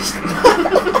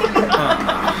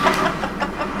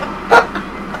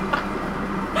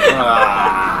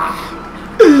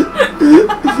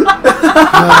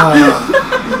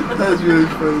 That's really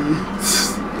funny.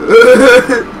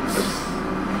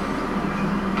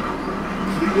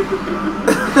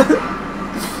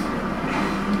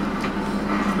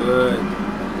 Good.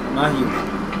 My human.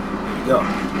 There you go.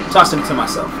 Toss him to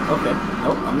myself. Okay.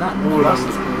 Nope, I'm not. Oh, that Lost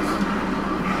was it. close.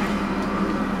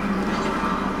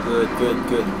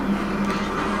 Good.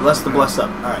 Bless the bless up.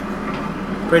 Alright.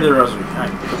 Pray to the rosary.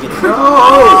 Alright. Forget it. No!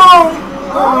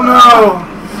 Oh no!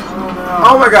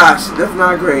 Oh my gosh, that's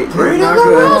not great. Pray That's to not the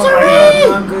good. rosary. That's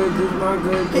not good. That's not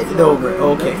good. Hit That's it not over. good.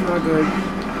 Okay. That's not good.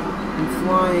 I'm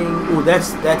flying. Ooh,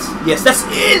 that's yes, that's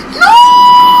it. No!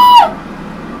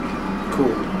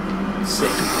 Cool.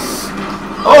 Sick.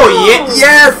 Oh yeah.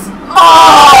 Yes! Oh!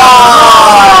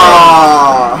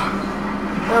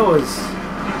 That was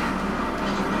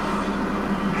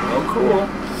oh cool.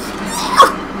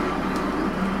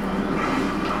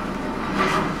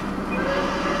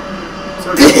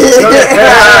 Hey,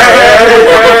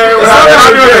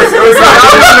 stop doing this. Stop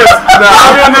doing this. Stop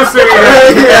doing this thing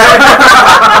again.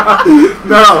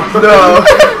 No,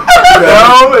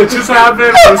 it just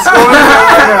happened. It's going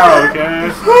down now, okay?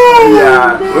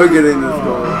 Yeah, we're getting this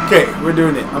going. Okay, we're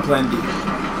doing it. I'm playing D.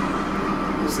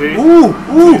 See? Ooh.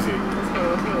 It's easy.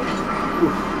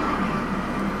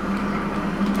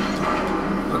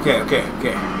 Okay.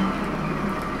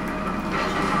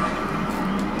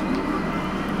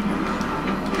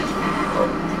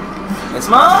 It's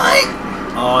mine!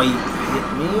 Oh, you hit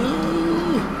me.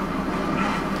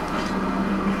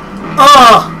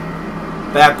 Oh!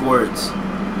 Backwards.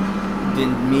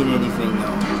 Didn't mean anything,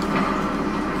 though.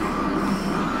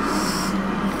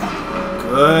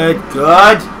 Good.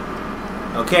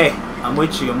 Okay, I'm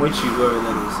with you, whoever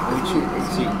that is. I'm with you.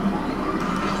 Let's see.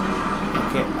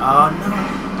 Okay, oh no.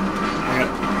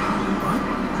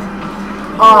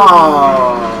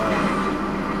 Oh.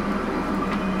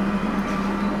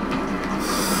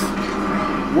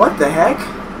 What the heck?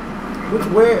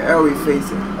 Where are we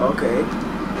facing? Okay.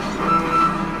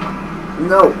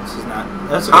 No. This is not.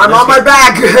 That's okay. I'm on my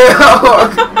back!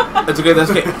 That's okay. I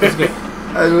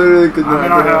literally could not. I'm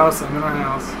in our house.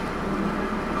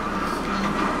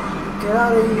 Get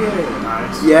out of here.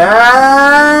 Nice.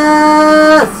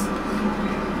 Yes!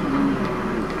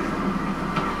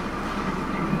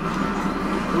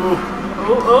 Ooh.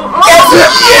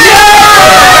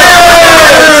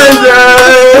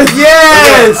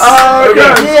 Yes! Oh, Okay.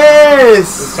 God.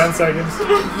 Yes! It's 10 seconds.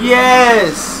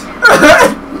 Yes!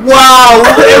 Wow!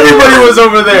 Everybody was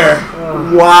over there.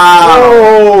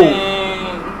 Wow.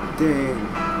 Dang. Dang.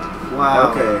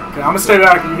 Wow. Okay. Okay, I'm gonna stay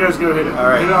back. You guys go hit it. All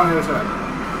right. Hit it on the other side.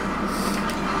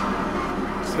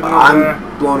 Sit it over I'm there.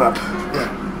 blown up.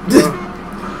 Yeah.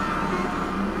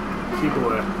 Keep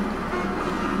away.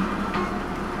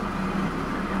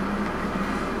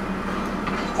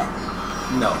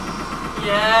 No.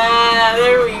 Yeah,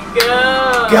 there we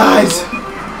go. Guys!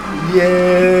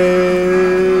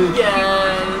 Yay!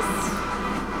 Yes.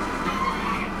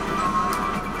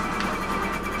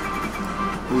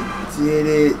 We did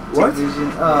it. What?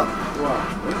 Division up.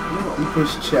 Wow. You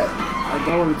push chat. I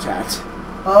don't want to chat.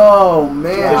 Oh,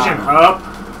 man. Vision up.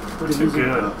 We're too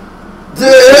good.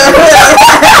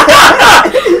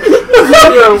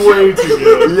 You're way too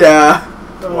good. Yeah.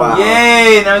 Wow.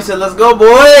 Yay! Now he said, let's go,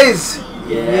 boys!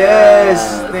 Yeah. Yes!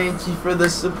 Thank you for the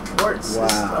support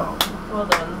system. Wow. Well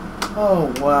done.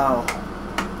 Oh, wow.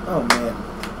 Oh man.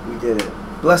 We did it.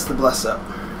 Bless the bless up.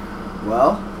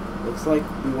 Well, looks like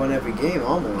we won every game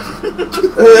almost. It's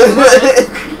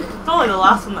only the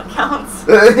last one that counts.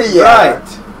 Yeah.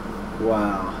 Right.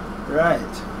 Wow.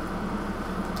 Right.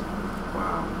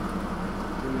 Wow.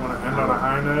 Do we want to end on a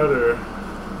high note, or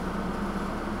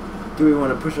Do we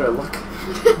want to push our luck?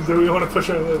 do we want to push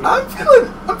our limit? I'm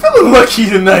feeling lucky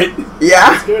tonight. Yeah.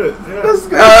 Let's get it. Yeah. Let's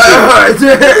go. Alright,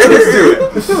 let's do it.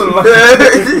 I'm feeling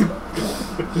lucky.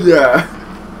 Yeah.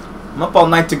 I'm up all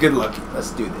night to good luck. Let's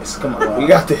do this. Come on, Wow. we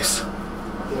got this.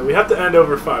 Yeah, we have to end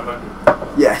over 500.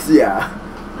 Yes, yeah.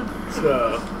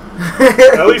 So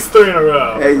at least 3 in a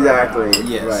row. Exactly.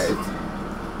 Yes. Right.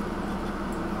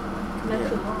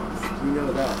 Connection lost. You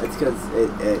know that. It's because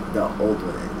the old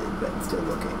one ended, but it's still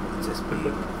looking. It's just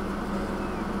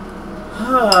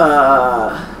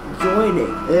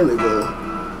joining. There we go.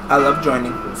 I love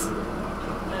joining. I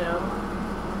know.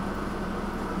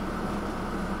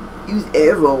 Use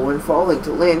arrow when falling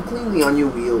to land cleanly on your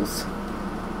wheels.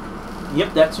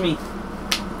 Yep, that's me.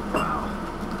 Wow.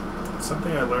 It's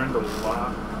something I learned a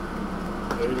lot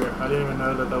later. I didn't even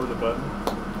know that was a button.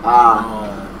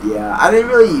 Yeah. I didn't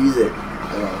really use it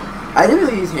at all. I didn't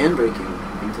really use handbraking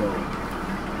until a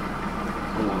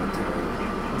long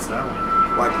time. What's that one?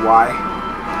 Like why?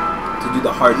 To do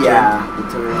the hard Yeah, the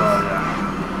turn. Oh, yeah.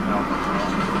 No. turn.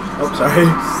 Oh, sorry.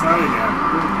 Sorry again.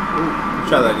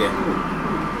 Try that again.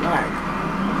 Lag.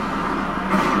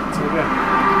 It's okay.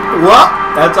 What?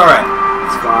 That's alright.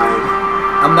 It's fine.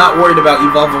 I'm not worried about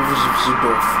Evolve versus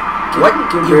Dorf. What?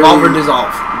 Can Evolve or barely Dissolve?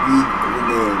 Read the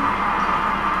name.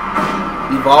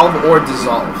 Evolve or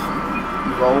Dissolve?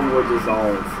 Evolve or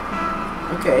dissolve.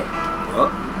 Okay. Well,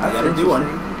 I gotta do one.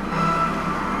 Interesting.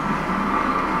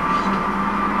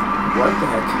 What the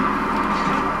heck?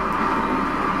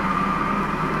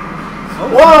 Oh.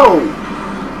 Whoa!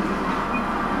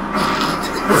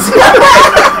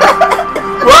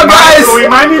 Well, guys! We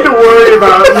might need to worry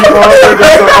about Evolve or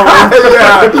Dissolve.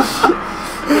 Yeah.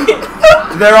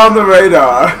 They're on the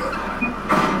radar.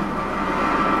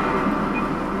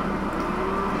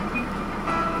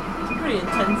 It's a pretty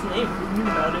intense name if you think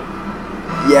about it.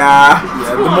 Yeah.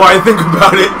 Yeah, the more I think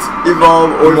about it,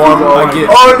 Evolve or the more dissolve. I get.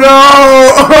 Oh no!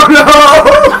 Oh no!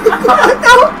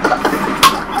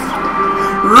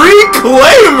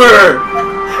 Reclaimer!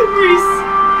 Reese.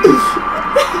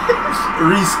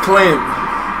 Reese claim.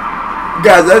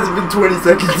 Guys, that's been 20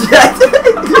 seconds yet.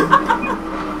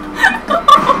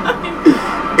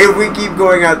 If we keep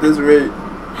going at this rate,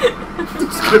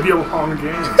 It's gonna be a long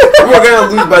game. we're gonna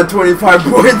lose by 25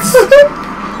 points.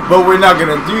 But we're not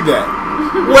gonna do that.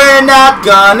 We're not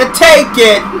gonna take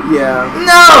it! Yeah.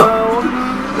 No!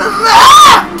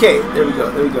 Okay, there we go,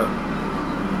 there we go.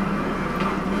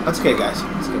 That's okay, guys.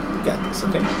 It's good. We got this,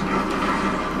 okay?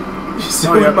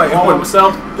 Oh, yeah, all on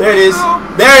himself. There it is.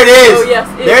 There it is. Oh, yes,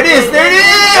 There it is. There it is.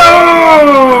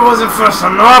 Oh, it wasn't fast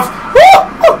enough.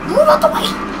 Move out the way.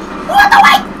 Move out the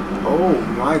way. Oh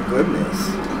my goodness.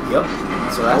 Yep.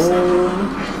 So that's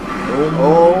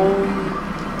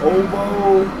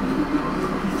Oboe.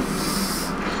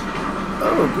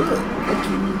 Oh, good. Thank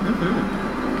you.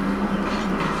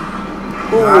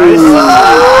 Nice.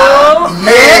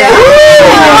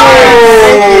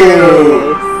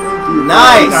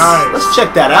 Nice. Nice. Let's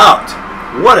check that out.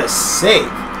 What a save.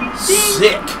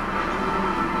 Sick.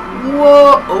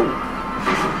 Whoa. Oh.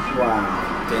 Wow.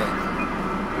 Damn.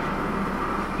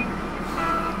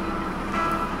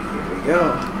 Here we go.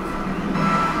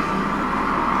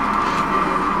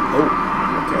 Oh,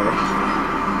 okay.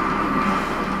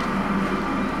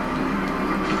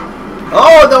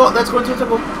 Oh, no, that's going to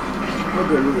go. We're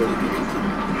good, we're good.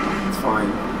 It's fine.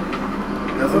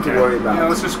 Nothing to worry about. Yeah,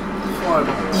 let's just fly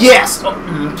the ball. Yes. Oh,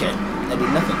 okay. That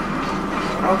did nothing.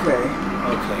 Okay.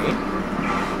 Okay.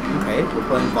 Okay, we're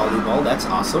playing volleyball. That's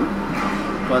awesome.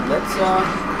 But let's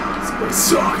Let's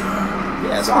soccer.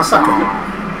 yeah, let's play soccer.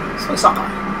 Let's play soccer.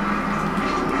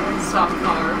 Soft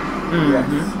car. Yes.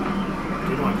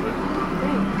 Good one, Claude.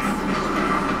 Thanks.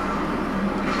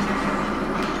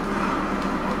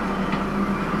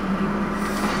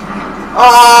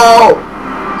 Oh!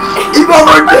 Evolve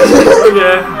or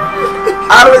Okay.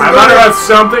 I was I might gonna, have had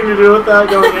something to do with that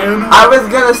going in. I was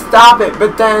gonna stop it,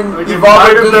 but then Like, it Evolve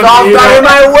might or have been dissolve me got in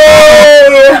that- my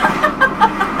way!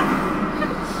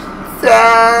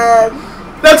 Sad.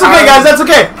 That's okay, guys. That's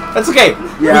okay. That's okay.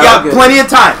 Yeah, we got good. plenty of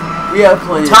time. We have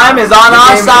plenty. Time is on The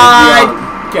our game is side.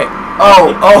 young. Okay.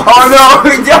 Oh no!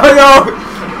 Oh no!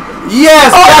 Yes,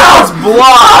 Oh, that no. was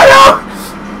blocked. Oh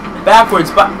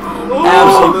Backwards, but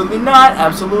absolutely not.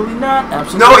 Absolutely not. no!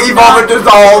 Absolutely No Evolve or not.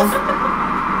 dissolve!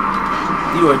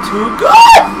 You are too good.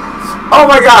 Oh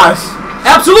my gosh!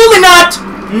 Absolutely not.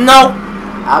 No.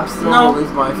 Absol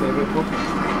is my favorite Pokemon.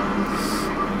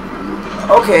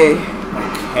 Okay.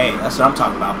 Okay, that's what I'm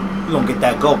talking about. You gonna get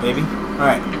that goal, baby.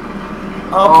 Alright.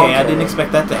 Okay, I didn't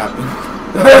expect that to happen.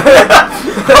 I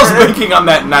was banking on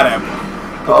that not happening.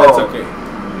 But that's okay.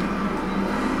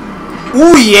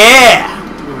 Ooh, yeah!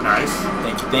 Ooh, nice.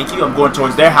 Thank you. I'm going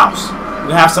towards their house. We're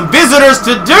gonna have some visitors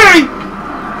today!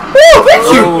 Ooh, thank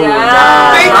you! Oh,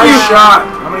 yeah. Thank Nice you! shot.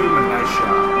 I'm gonna give him a nice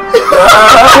shot.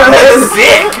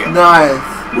 Sick! Nice.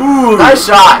 Ooh! Nice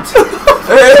shot.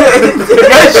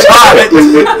 Nice shot!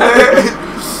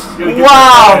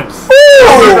 Wow!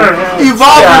 Ooh!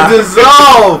 Evolve and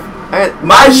dissolve!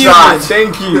 My shot.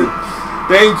 Thank you.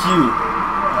 Thank you.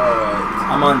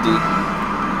 Alright. I'm on D.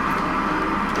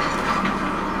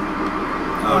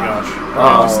 Oh gosh.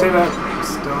 Oh. Stay back.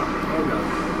 Still. Oh god.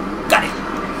 Got it.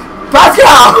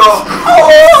 Pascal!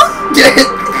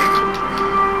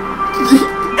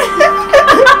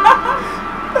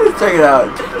 Let's check it out.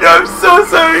 I'm so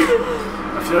sorry.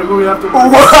 I feel like we have to.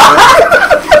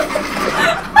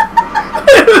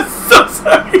 I'm so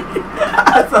sorry.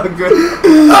 That's not good.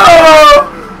 Oh!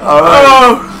 Alright.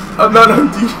 Oh! I'm not on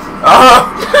D. Oh.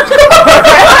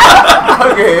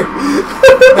 Okay.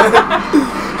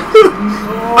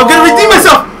 I'm gonna redeem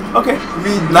myself! Okay.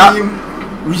 Redeem.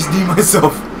 Redeem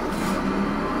myself.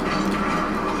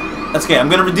 That's okay, I'm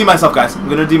gonna redeem myself, guys. I'm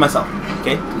gonna redeem myself.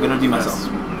 Okay? I'm gonna redeem myself.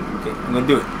 Okay, I'm gonna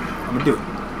do it. I'm gonna do it.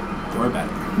 Don't worry about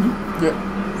it. Yep.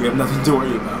 We have nothing to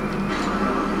worry about.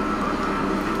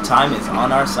 Time is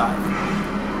on our side.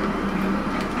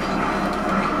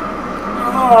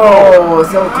 Oh,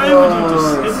 so Why would you just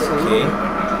close. hit Okay.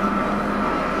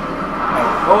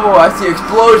 Oh, I see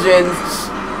explosions.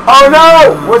 Oh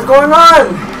no! What's going on?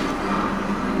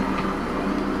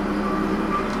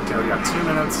 Okay, we got 2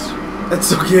 minutes.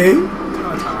 That's okay.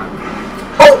 Ton of time.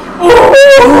 Oh!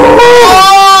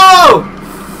 Oh!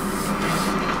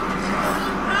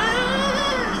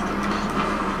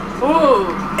 Ooh.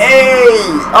 Hey!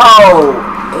 Oh!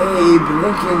 Abe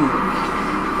Lincoln.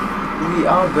 We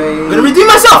obey. I'm gonna redeem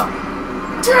myself!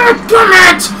 Damn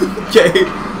it! Okay.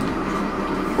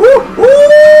 Ooh!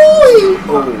 Ooh!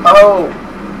 Oh!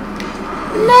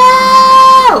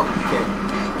 No! Okay.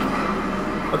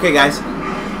 Okay, guys.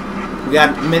 We got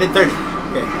a minute 30.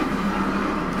 Okay.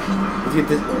 Let's get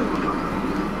this.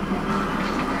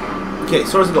 Okay,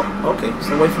 so where's the goal? Okay,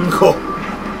 stay away from the goal.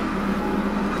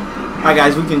 Alright,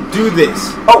 guys, we can do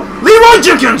this. Oh! Leroy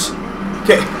Jenkins!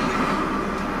 Okay.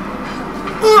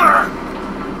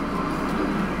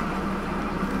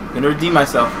 I'm gonna redeem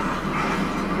myself.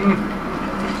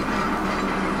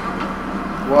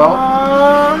 Well,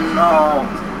 Oh no!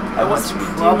 I want to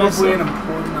redeem Probably myself. an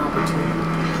important opportunity.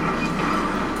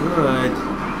 Good.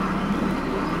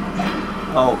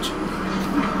 Ouch.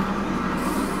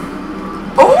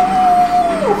 oh!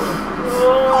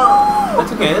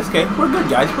 That's okay, that's okay. We're good,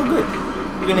 guys. We're good.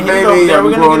 We're gonna hit it Maybe over there. I'm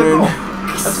We're gonna get a going goal. in.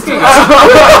 That's okay, guys.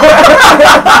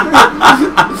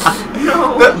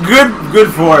 Good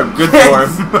form. Good form.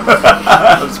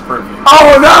 That was perfect.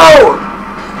 Oh no!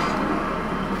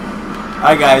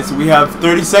 Alright, guys. We have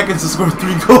 30 seconds to score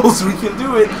 3 goals. We can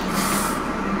do it.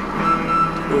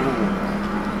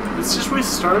 It's just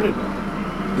restarted.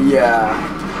 Yeah.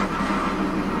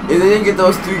 If they didn't get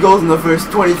those 3 goals in the first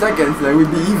 20 seconds, then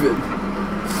we'd be even.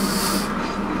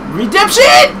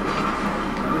 Redemption!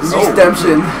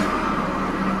 Redemption.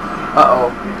 Uh-oh.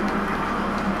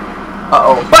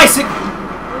 Uh-oh. Bicycle!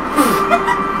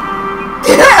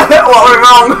 What went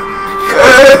wrong?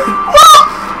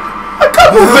 A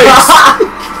couple things!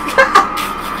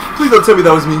 Please don't tell me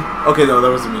that was me. Okay, no,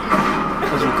 that wasn't me. That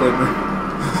was reclaimer.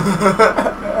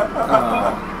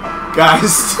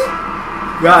 Guys. So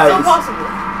Guys. possible.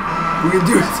 We can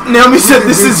do it. Naomi said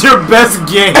this is your best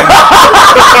game.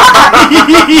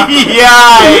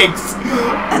 Yikes!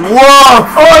 Whoa!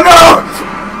 Oh no!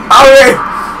 Alright!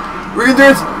 We can do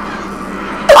it!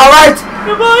 Alright!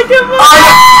 Come on, come on.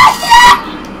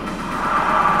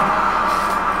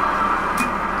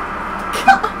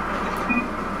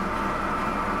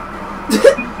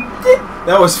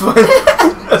 That was fun.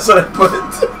 That's what I put.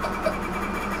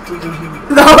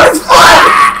 That was fun!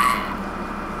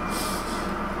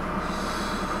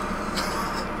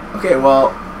 Okay, well...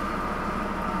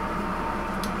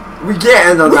 We can't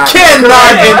end on We that.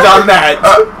 cannot end on that.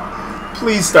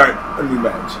 Please start a new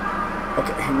match.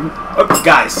 Okay. Okay,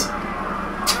 guys.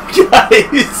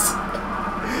 Guys.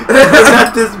 It's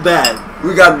not this bad.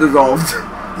 We got dissolved.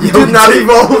 You Yeah, did we not did.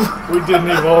 evolve. We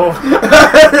didn't evolve.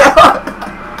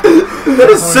 That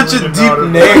is such a did deep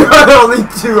not There name. are only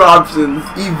 2 options.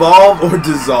 Evolve or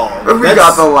dissolve. We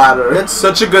got the latter. That's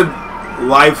such a good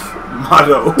life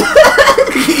Motto.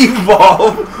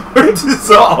 Evolve or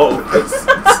dissolve.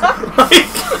 Like,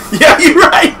 yeah, you're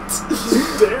right.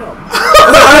 Damn.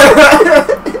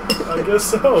 I guess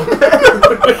so.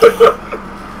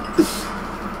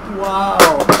 Wow.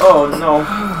 Oh no.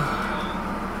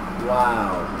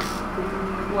 Wow.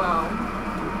 Wow.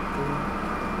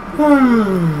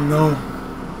 No.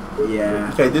 Yeah.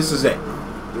 Okay, this is it.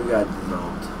 We got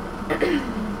dissolved.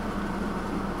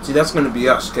 See, that's gonna be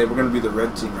us. Okay, we're gonna be the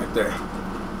red team right there.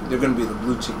 They're gonna be the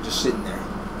blue team, just sitting there,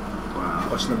 Wow.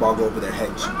 watching the ball go over their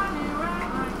heads.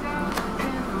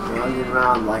 Running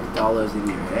around like dollars in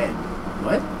your head.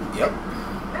 What? Yep.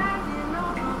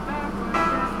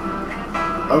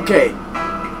 Okay.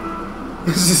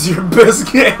 This is your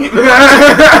best game.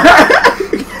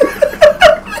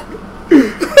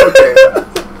 Okay.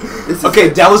 This is Okay,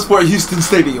 it. Dallas Fort Houston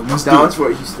Stadium. Let's do Dallas it.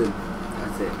 Fort Houston.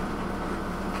 That's it.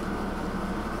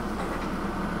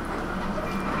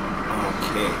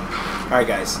 Okay. All right,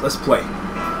 guys. Let's play.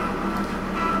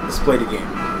 Let's play the game.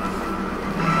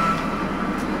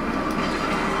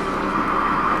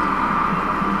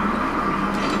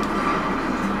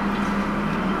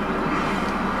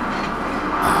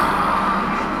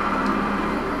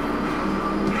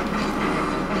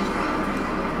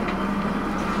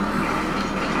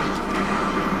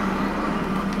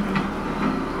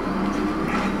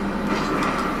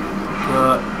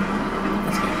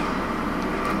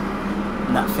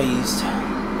 Not phased.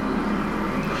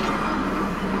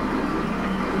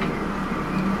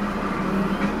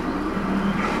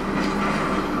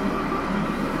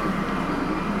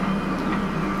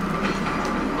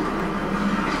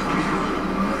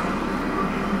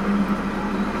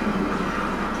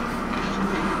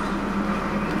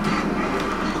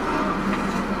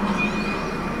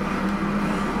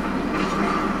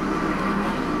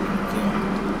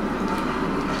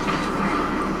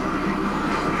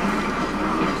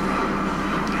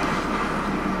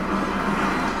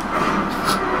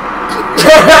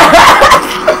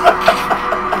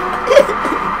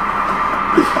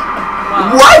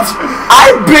 What?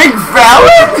 I big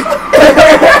felon?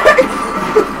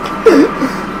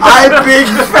 I big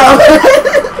felon?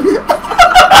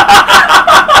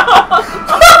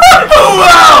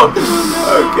 Wow!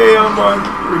 Okay, I'm on.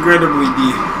 Regrettably D.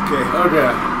 Okay.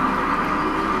 Okay.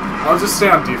 I'll just stay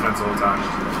on defense the whole time.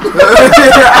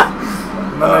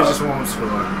 And then I just won't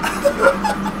score.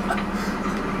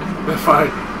 If I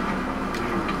do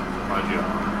my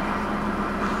job.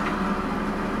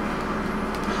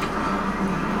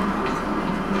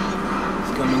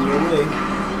 It's coming your way.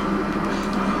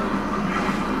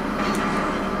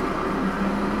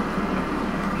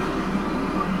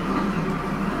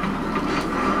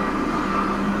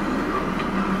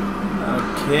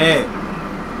 Okay.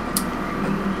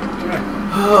 Okay.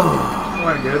 Oh,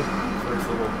 Went good. First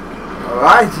little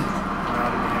Alright.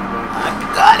 I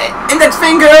got it. Index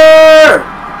finger!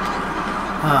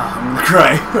 Ah, I'm gonna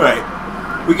cry. All right.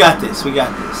 We got this. We got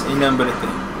this. Ain't nothing but a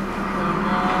thing.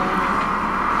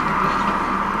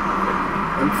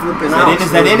 I'm flipping Is out. that in?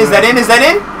 Is that in? Is that in? Is that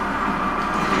in?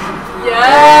 Yeah.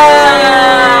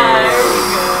 There we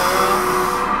go.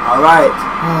 Alright.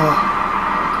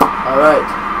 Alright.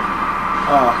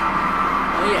 Oh.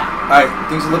 Oh yeah. All right.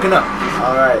 Things are looking up.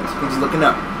 Alright. Things are looking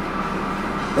up.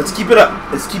 Let's keep it up.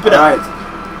 Let's keep it up. Alright.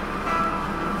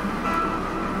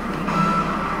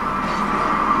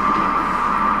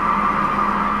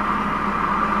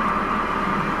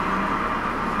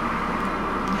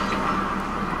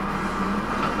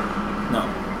 No.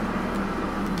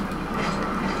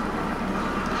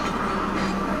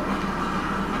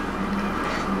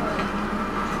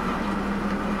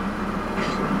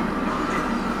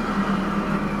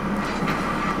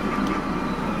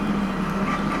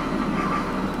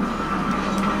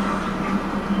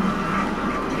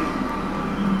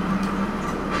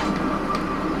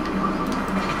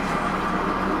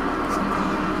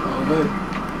 Oh, good.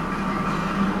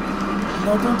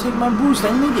 No, don't take my boost.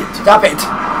 I need it. Stop it!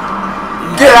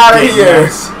 Get out of here!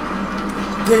 Yes.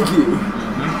 Thank you.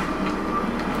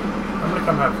 I'm gonna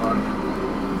come have fun.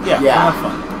 Yeah, Yeah. have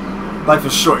fun. Life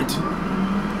is short.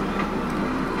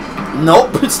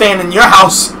 Nope, it's staying in your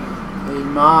house.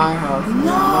 In my house. In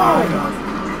No. my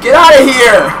house. Get out of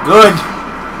here! Good.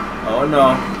 Oh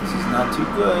no, this is not too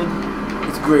good.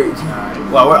 It's great.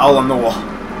 Well, we're all on the wall.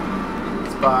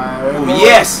 Spider. Oh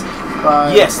yes,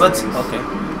 Spider yes. Let's boys. okay.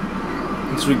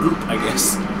 Let's regroup, I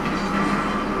guess.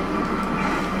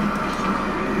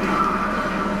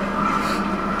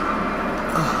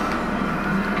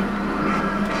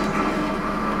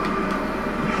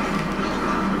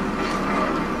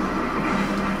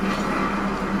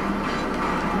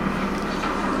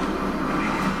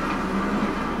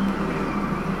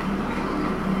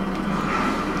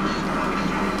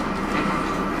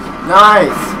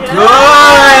 Nice.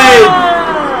 Good.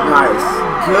 Nice.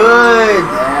 Good.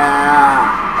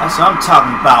 Yeah. That's what I'm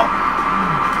talking about.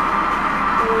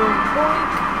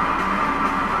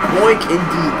 Boink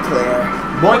indeed, Claire.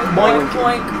 Boink, boink,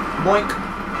 Boink. boink.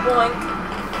 Boink.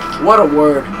 What a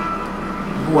word.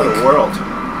 What a world.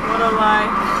 What a lie.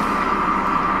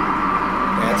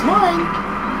 That's mine.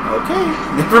 Okay,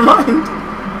 never mind.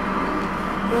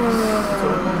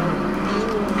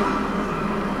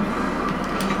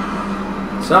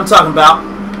 That's what I'm talking about.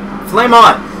 Flame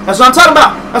on. That's what I'm talking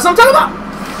about. That's what I'm talking about.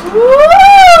 Woo!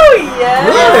 Yes.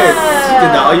 Good. You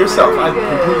did that all yourself. Very I good.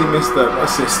 completely missed the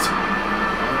assist.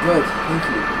 Good. Thank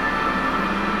you.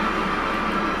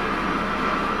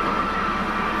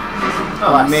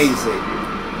 Oh, amazing.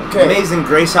 Okay. Amazing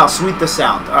grace, how sweet the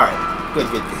sound. Alright. Good,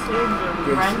 good, good.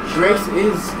 Grace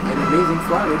is an amazing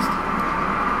flautist.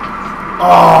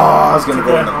 Oh, I was gonna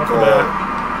go in the Off the goal. bat.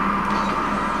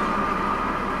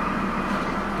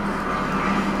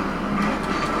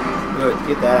 Good,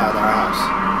 get that out of our house.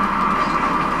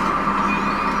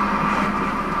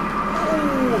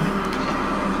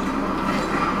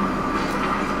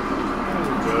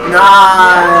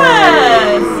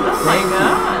 Nice. Yes. Oh my Thank you.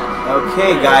 god.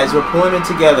 Okay, guys, we're pulling it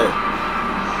together.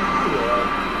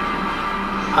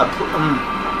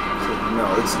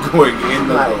 No, it's going in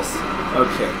the Nice. goal.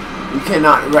 Okay. You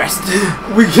cannot rest.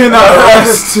 We cannot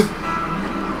rest.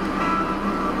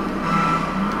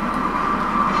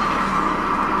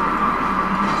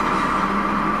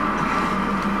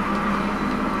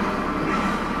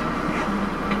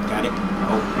 Got it.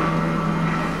 Oh.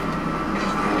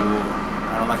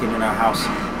 I don't like it in our house.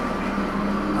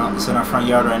 Oh, it's in our front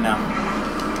yard right now.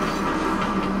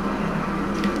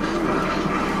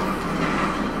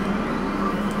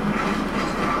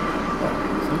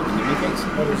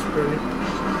 That is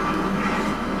pretty.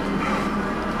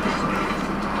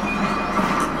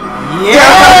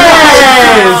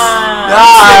 Yes!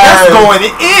 That's going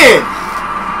in!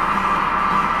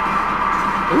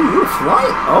 Ooh, you're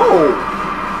flying. Oh.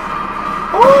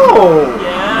 Oh.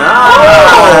 Yeah.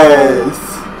 Nice.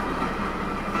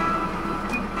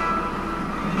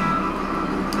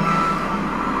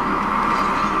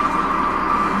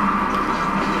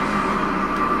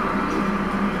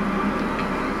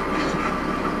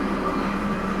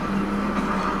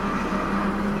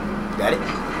 Got it?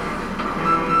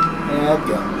 There we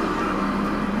go.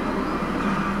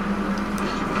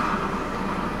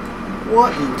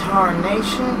 What in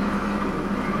tarnation?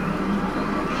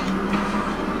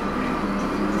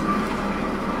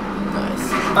 Nice.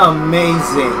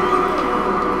 Amazing.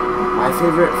 My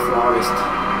favorite florist.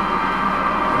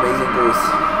 Amazing Grace.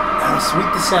 How sweet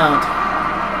the sound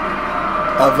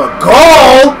of a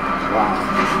goal! Wow.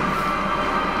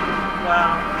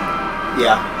 Wow.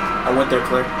 Yeah, I went there,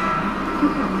 Claire.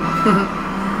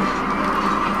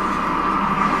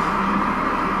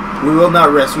 We will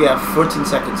not rest. We have 14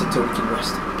 seconds until we can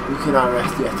rest. We cannot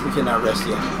rest yet. We cannot rest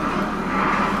yet.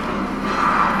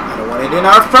 I don't want it in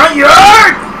our front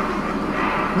yard!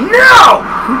 No!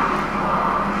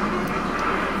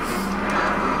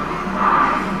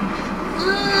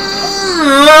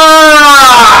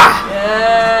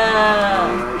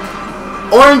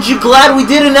 Yeah. Orange, you glad we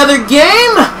did another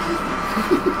game?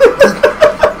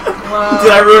 Wow.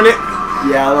 Did I ruin it?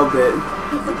 Yeah, a little bit.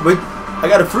 But I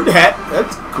got a fruit hat.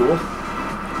 That's cool.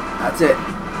 That's it.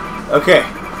 Okay.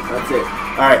 That's it.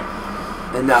 Alright.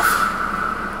 Enough.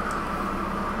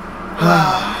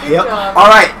 Good Yep. job.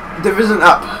 Alright, division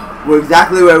up. We're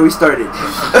exactly where we started.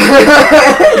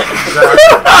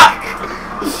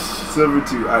 Silver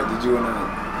 2. Alright, did you want to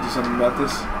do something about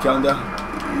this? Countdown?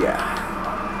 Yeah.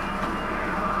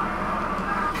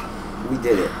 We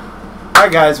did it.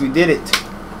 Alright, guys, we did it.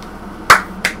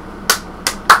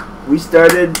 We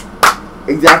started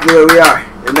exactly where we are,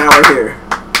 and now we're here.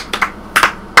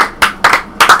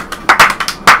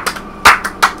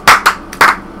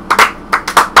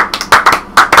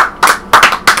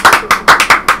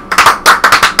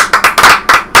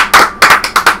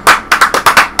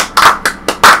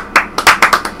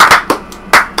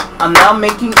 I'm now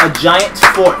making a giant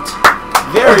fort.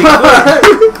 Very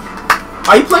good.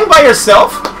 Are you playing by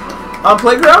yourself on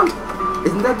Playground?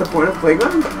 Isn't that the point of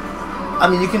Playground? I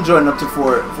mean, you can join up to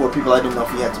four people. I didn't know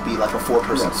if you had to be like a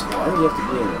 4-person I squad. think you have to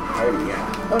be in a party,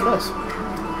 yeah. Oh, nice.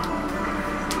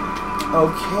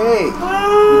 Okay. We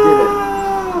did it.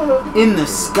 In the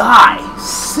sky.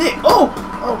 Sick. Oh.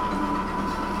 Oh.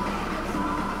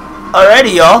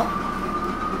 Alrighty, y'all.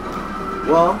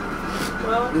 Well,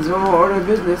 Well, there's one more order of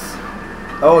business.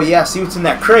 Oh, yeah. See what's in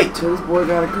that crate. So this boy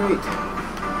got a crate.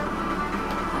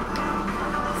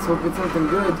 Let's hope it's something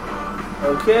good.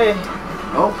 Okay.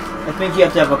 Oh, I think you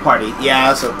have to have a party. Yeah,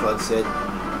 that's what Claude said.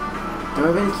 don't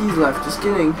have any keys left. Just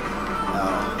kidding.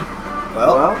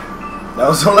 Well, that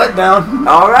was a letdown.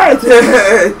 All right.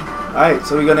 Alright,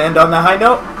 so we're going to end on that high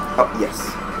note? Oh, yes.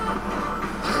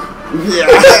 Yeah.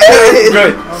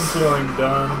 Good. I'm feeling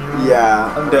done. You know?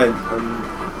 Yeah. I'm done.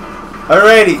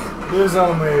 Alrighty. There's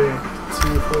only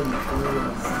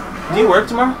 2:43. Do you work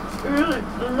tomorrow? Really?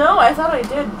 No, I thought I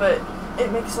did, but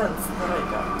it makes sense that I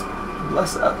don't.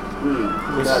 Bless up.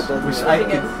 That doesn't Wish make I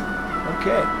sense. could.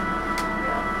 Okay.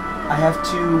 I have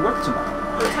to work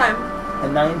tomorrow What time?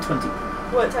 at 9:20.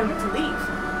 What time to leave?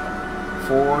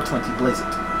 4:20. Blaze it.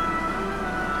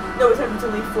 No, what time to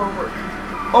leave for work?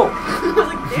 Oh. I was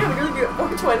like, damn, we're gonna be at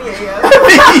 4:20 a.m.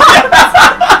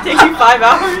 Take you 5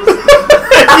 hours.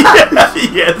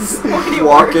 Yes.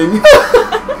 Walking.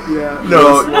 Yeah.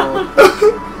 No.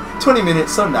 20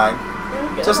 minutes, so 9.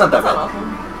 Okay, So it's not that that's bad. awful.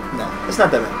 No, it's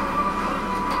not that bad.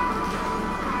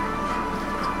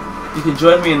 You can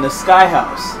join me in the Sky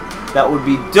House. That would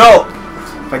be dope.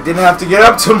 If I didn't have to get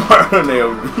up tomorrow,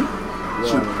 Naomi.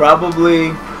 Should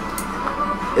probably.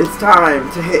 It's time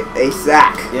to hit a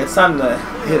sack. Yeah, it's time to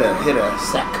hit a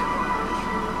sack.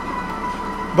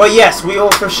 But yes, we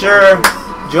will for sure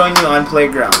join you on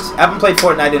Playgrounds. I haven't played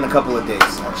Fortnite in a couple of days,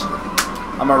 actually.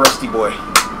 I'm a rusty boy.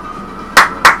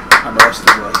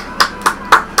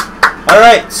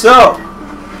 Alright, so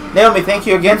Naomi, thank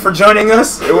you again for joining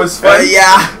us. It was fun.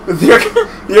 Yeah. With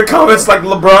your comments like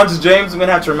LeBron's James, I'm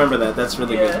gonna have to remember that. That's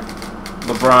really good.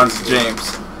 LeBron's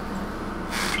James.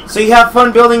 So you have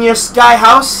fun building your Sky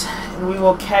House, and we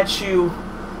will catch you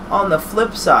on the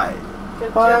flip side.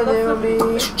 Bye, Naomi.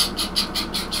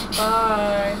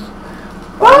 Bye.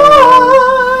 Bye.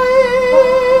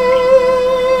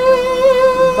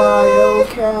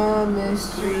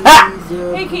 Biochemistry.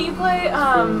 Hey, can you play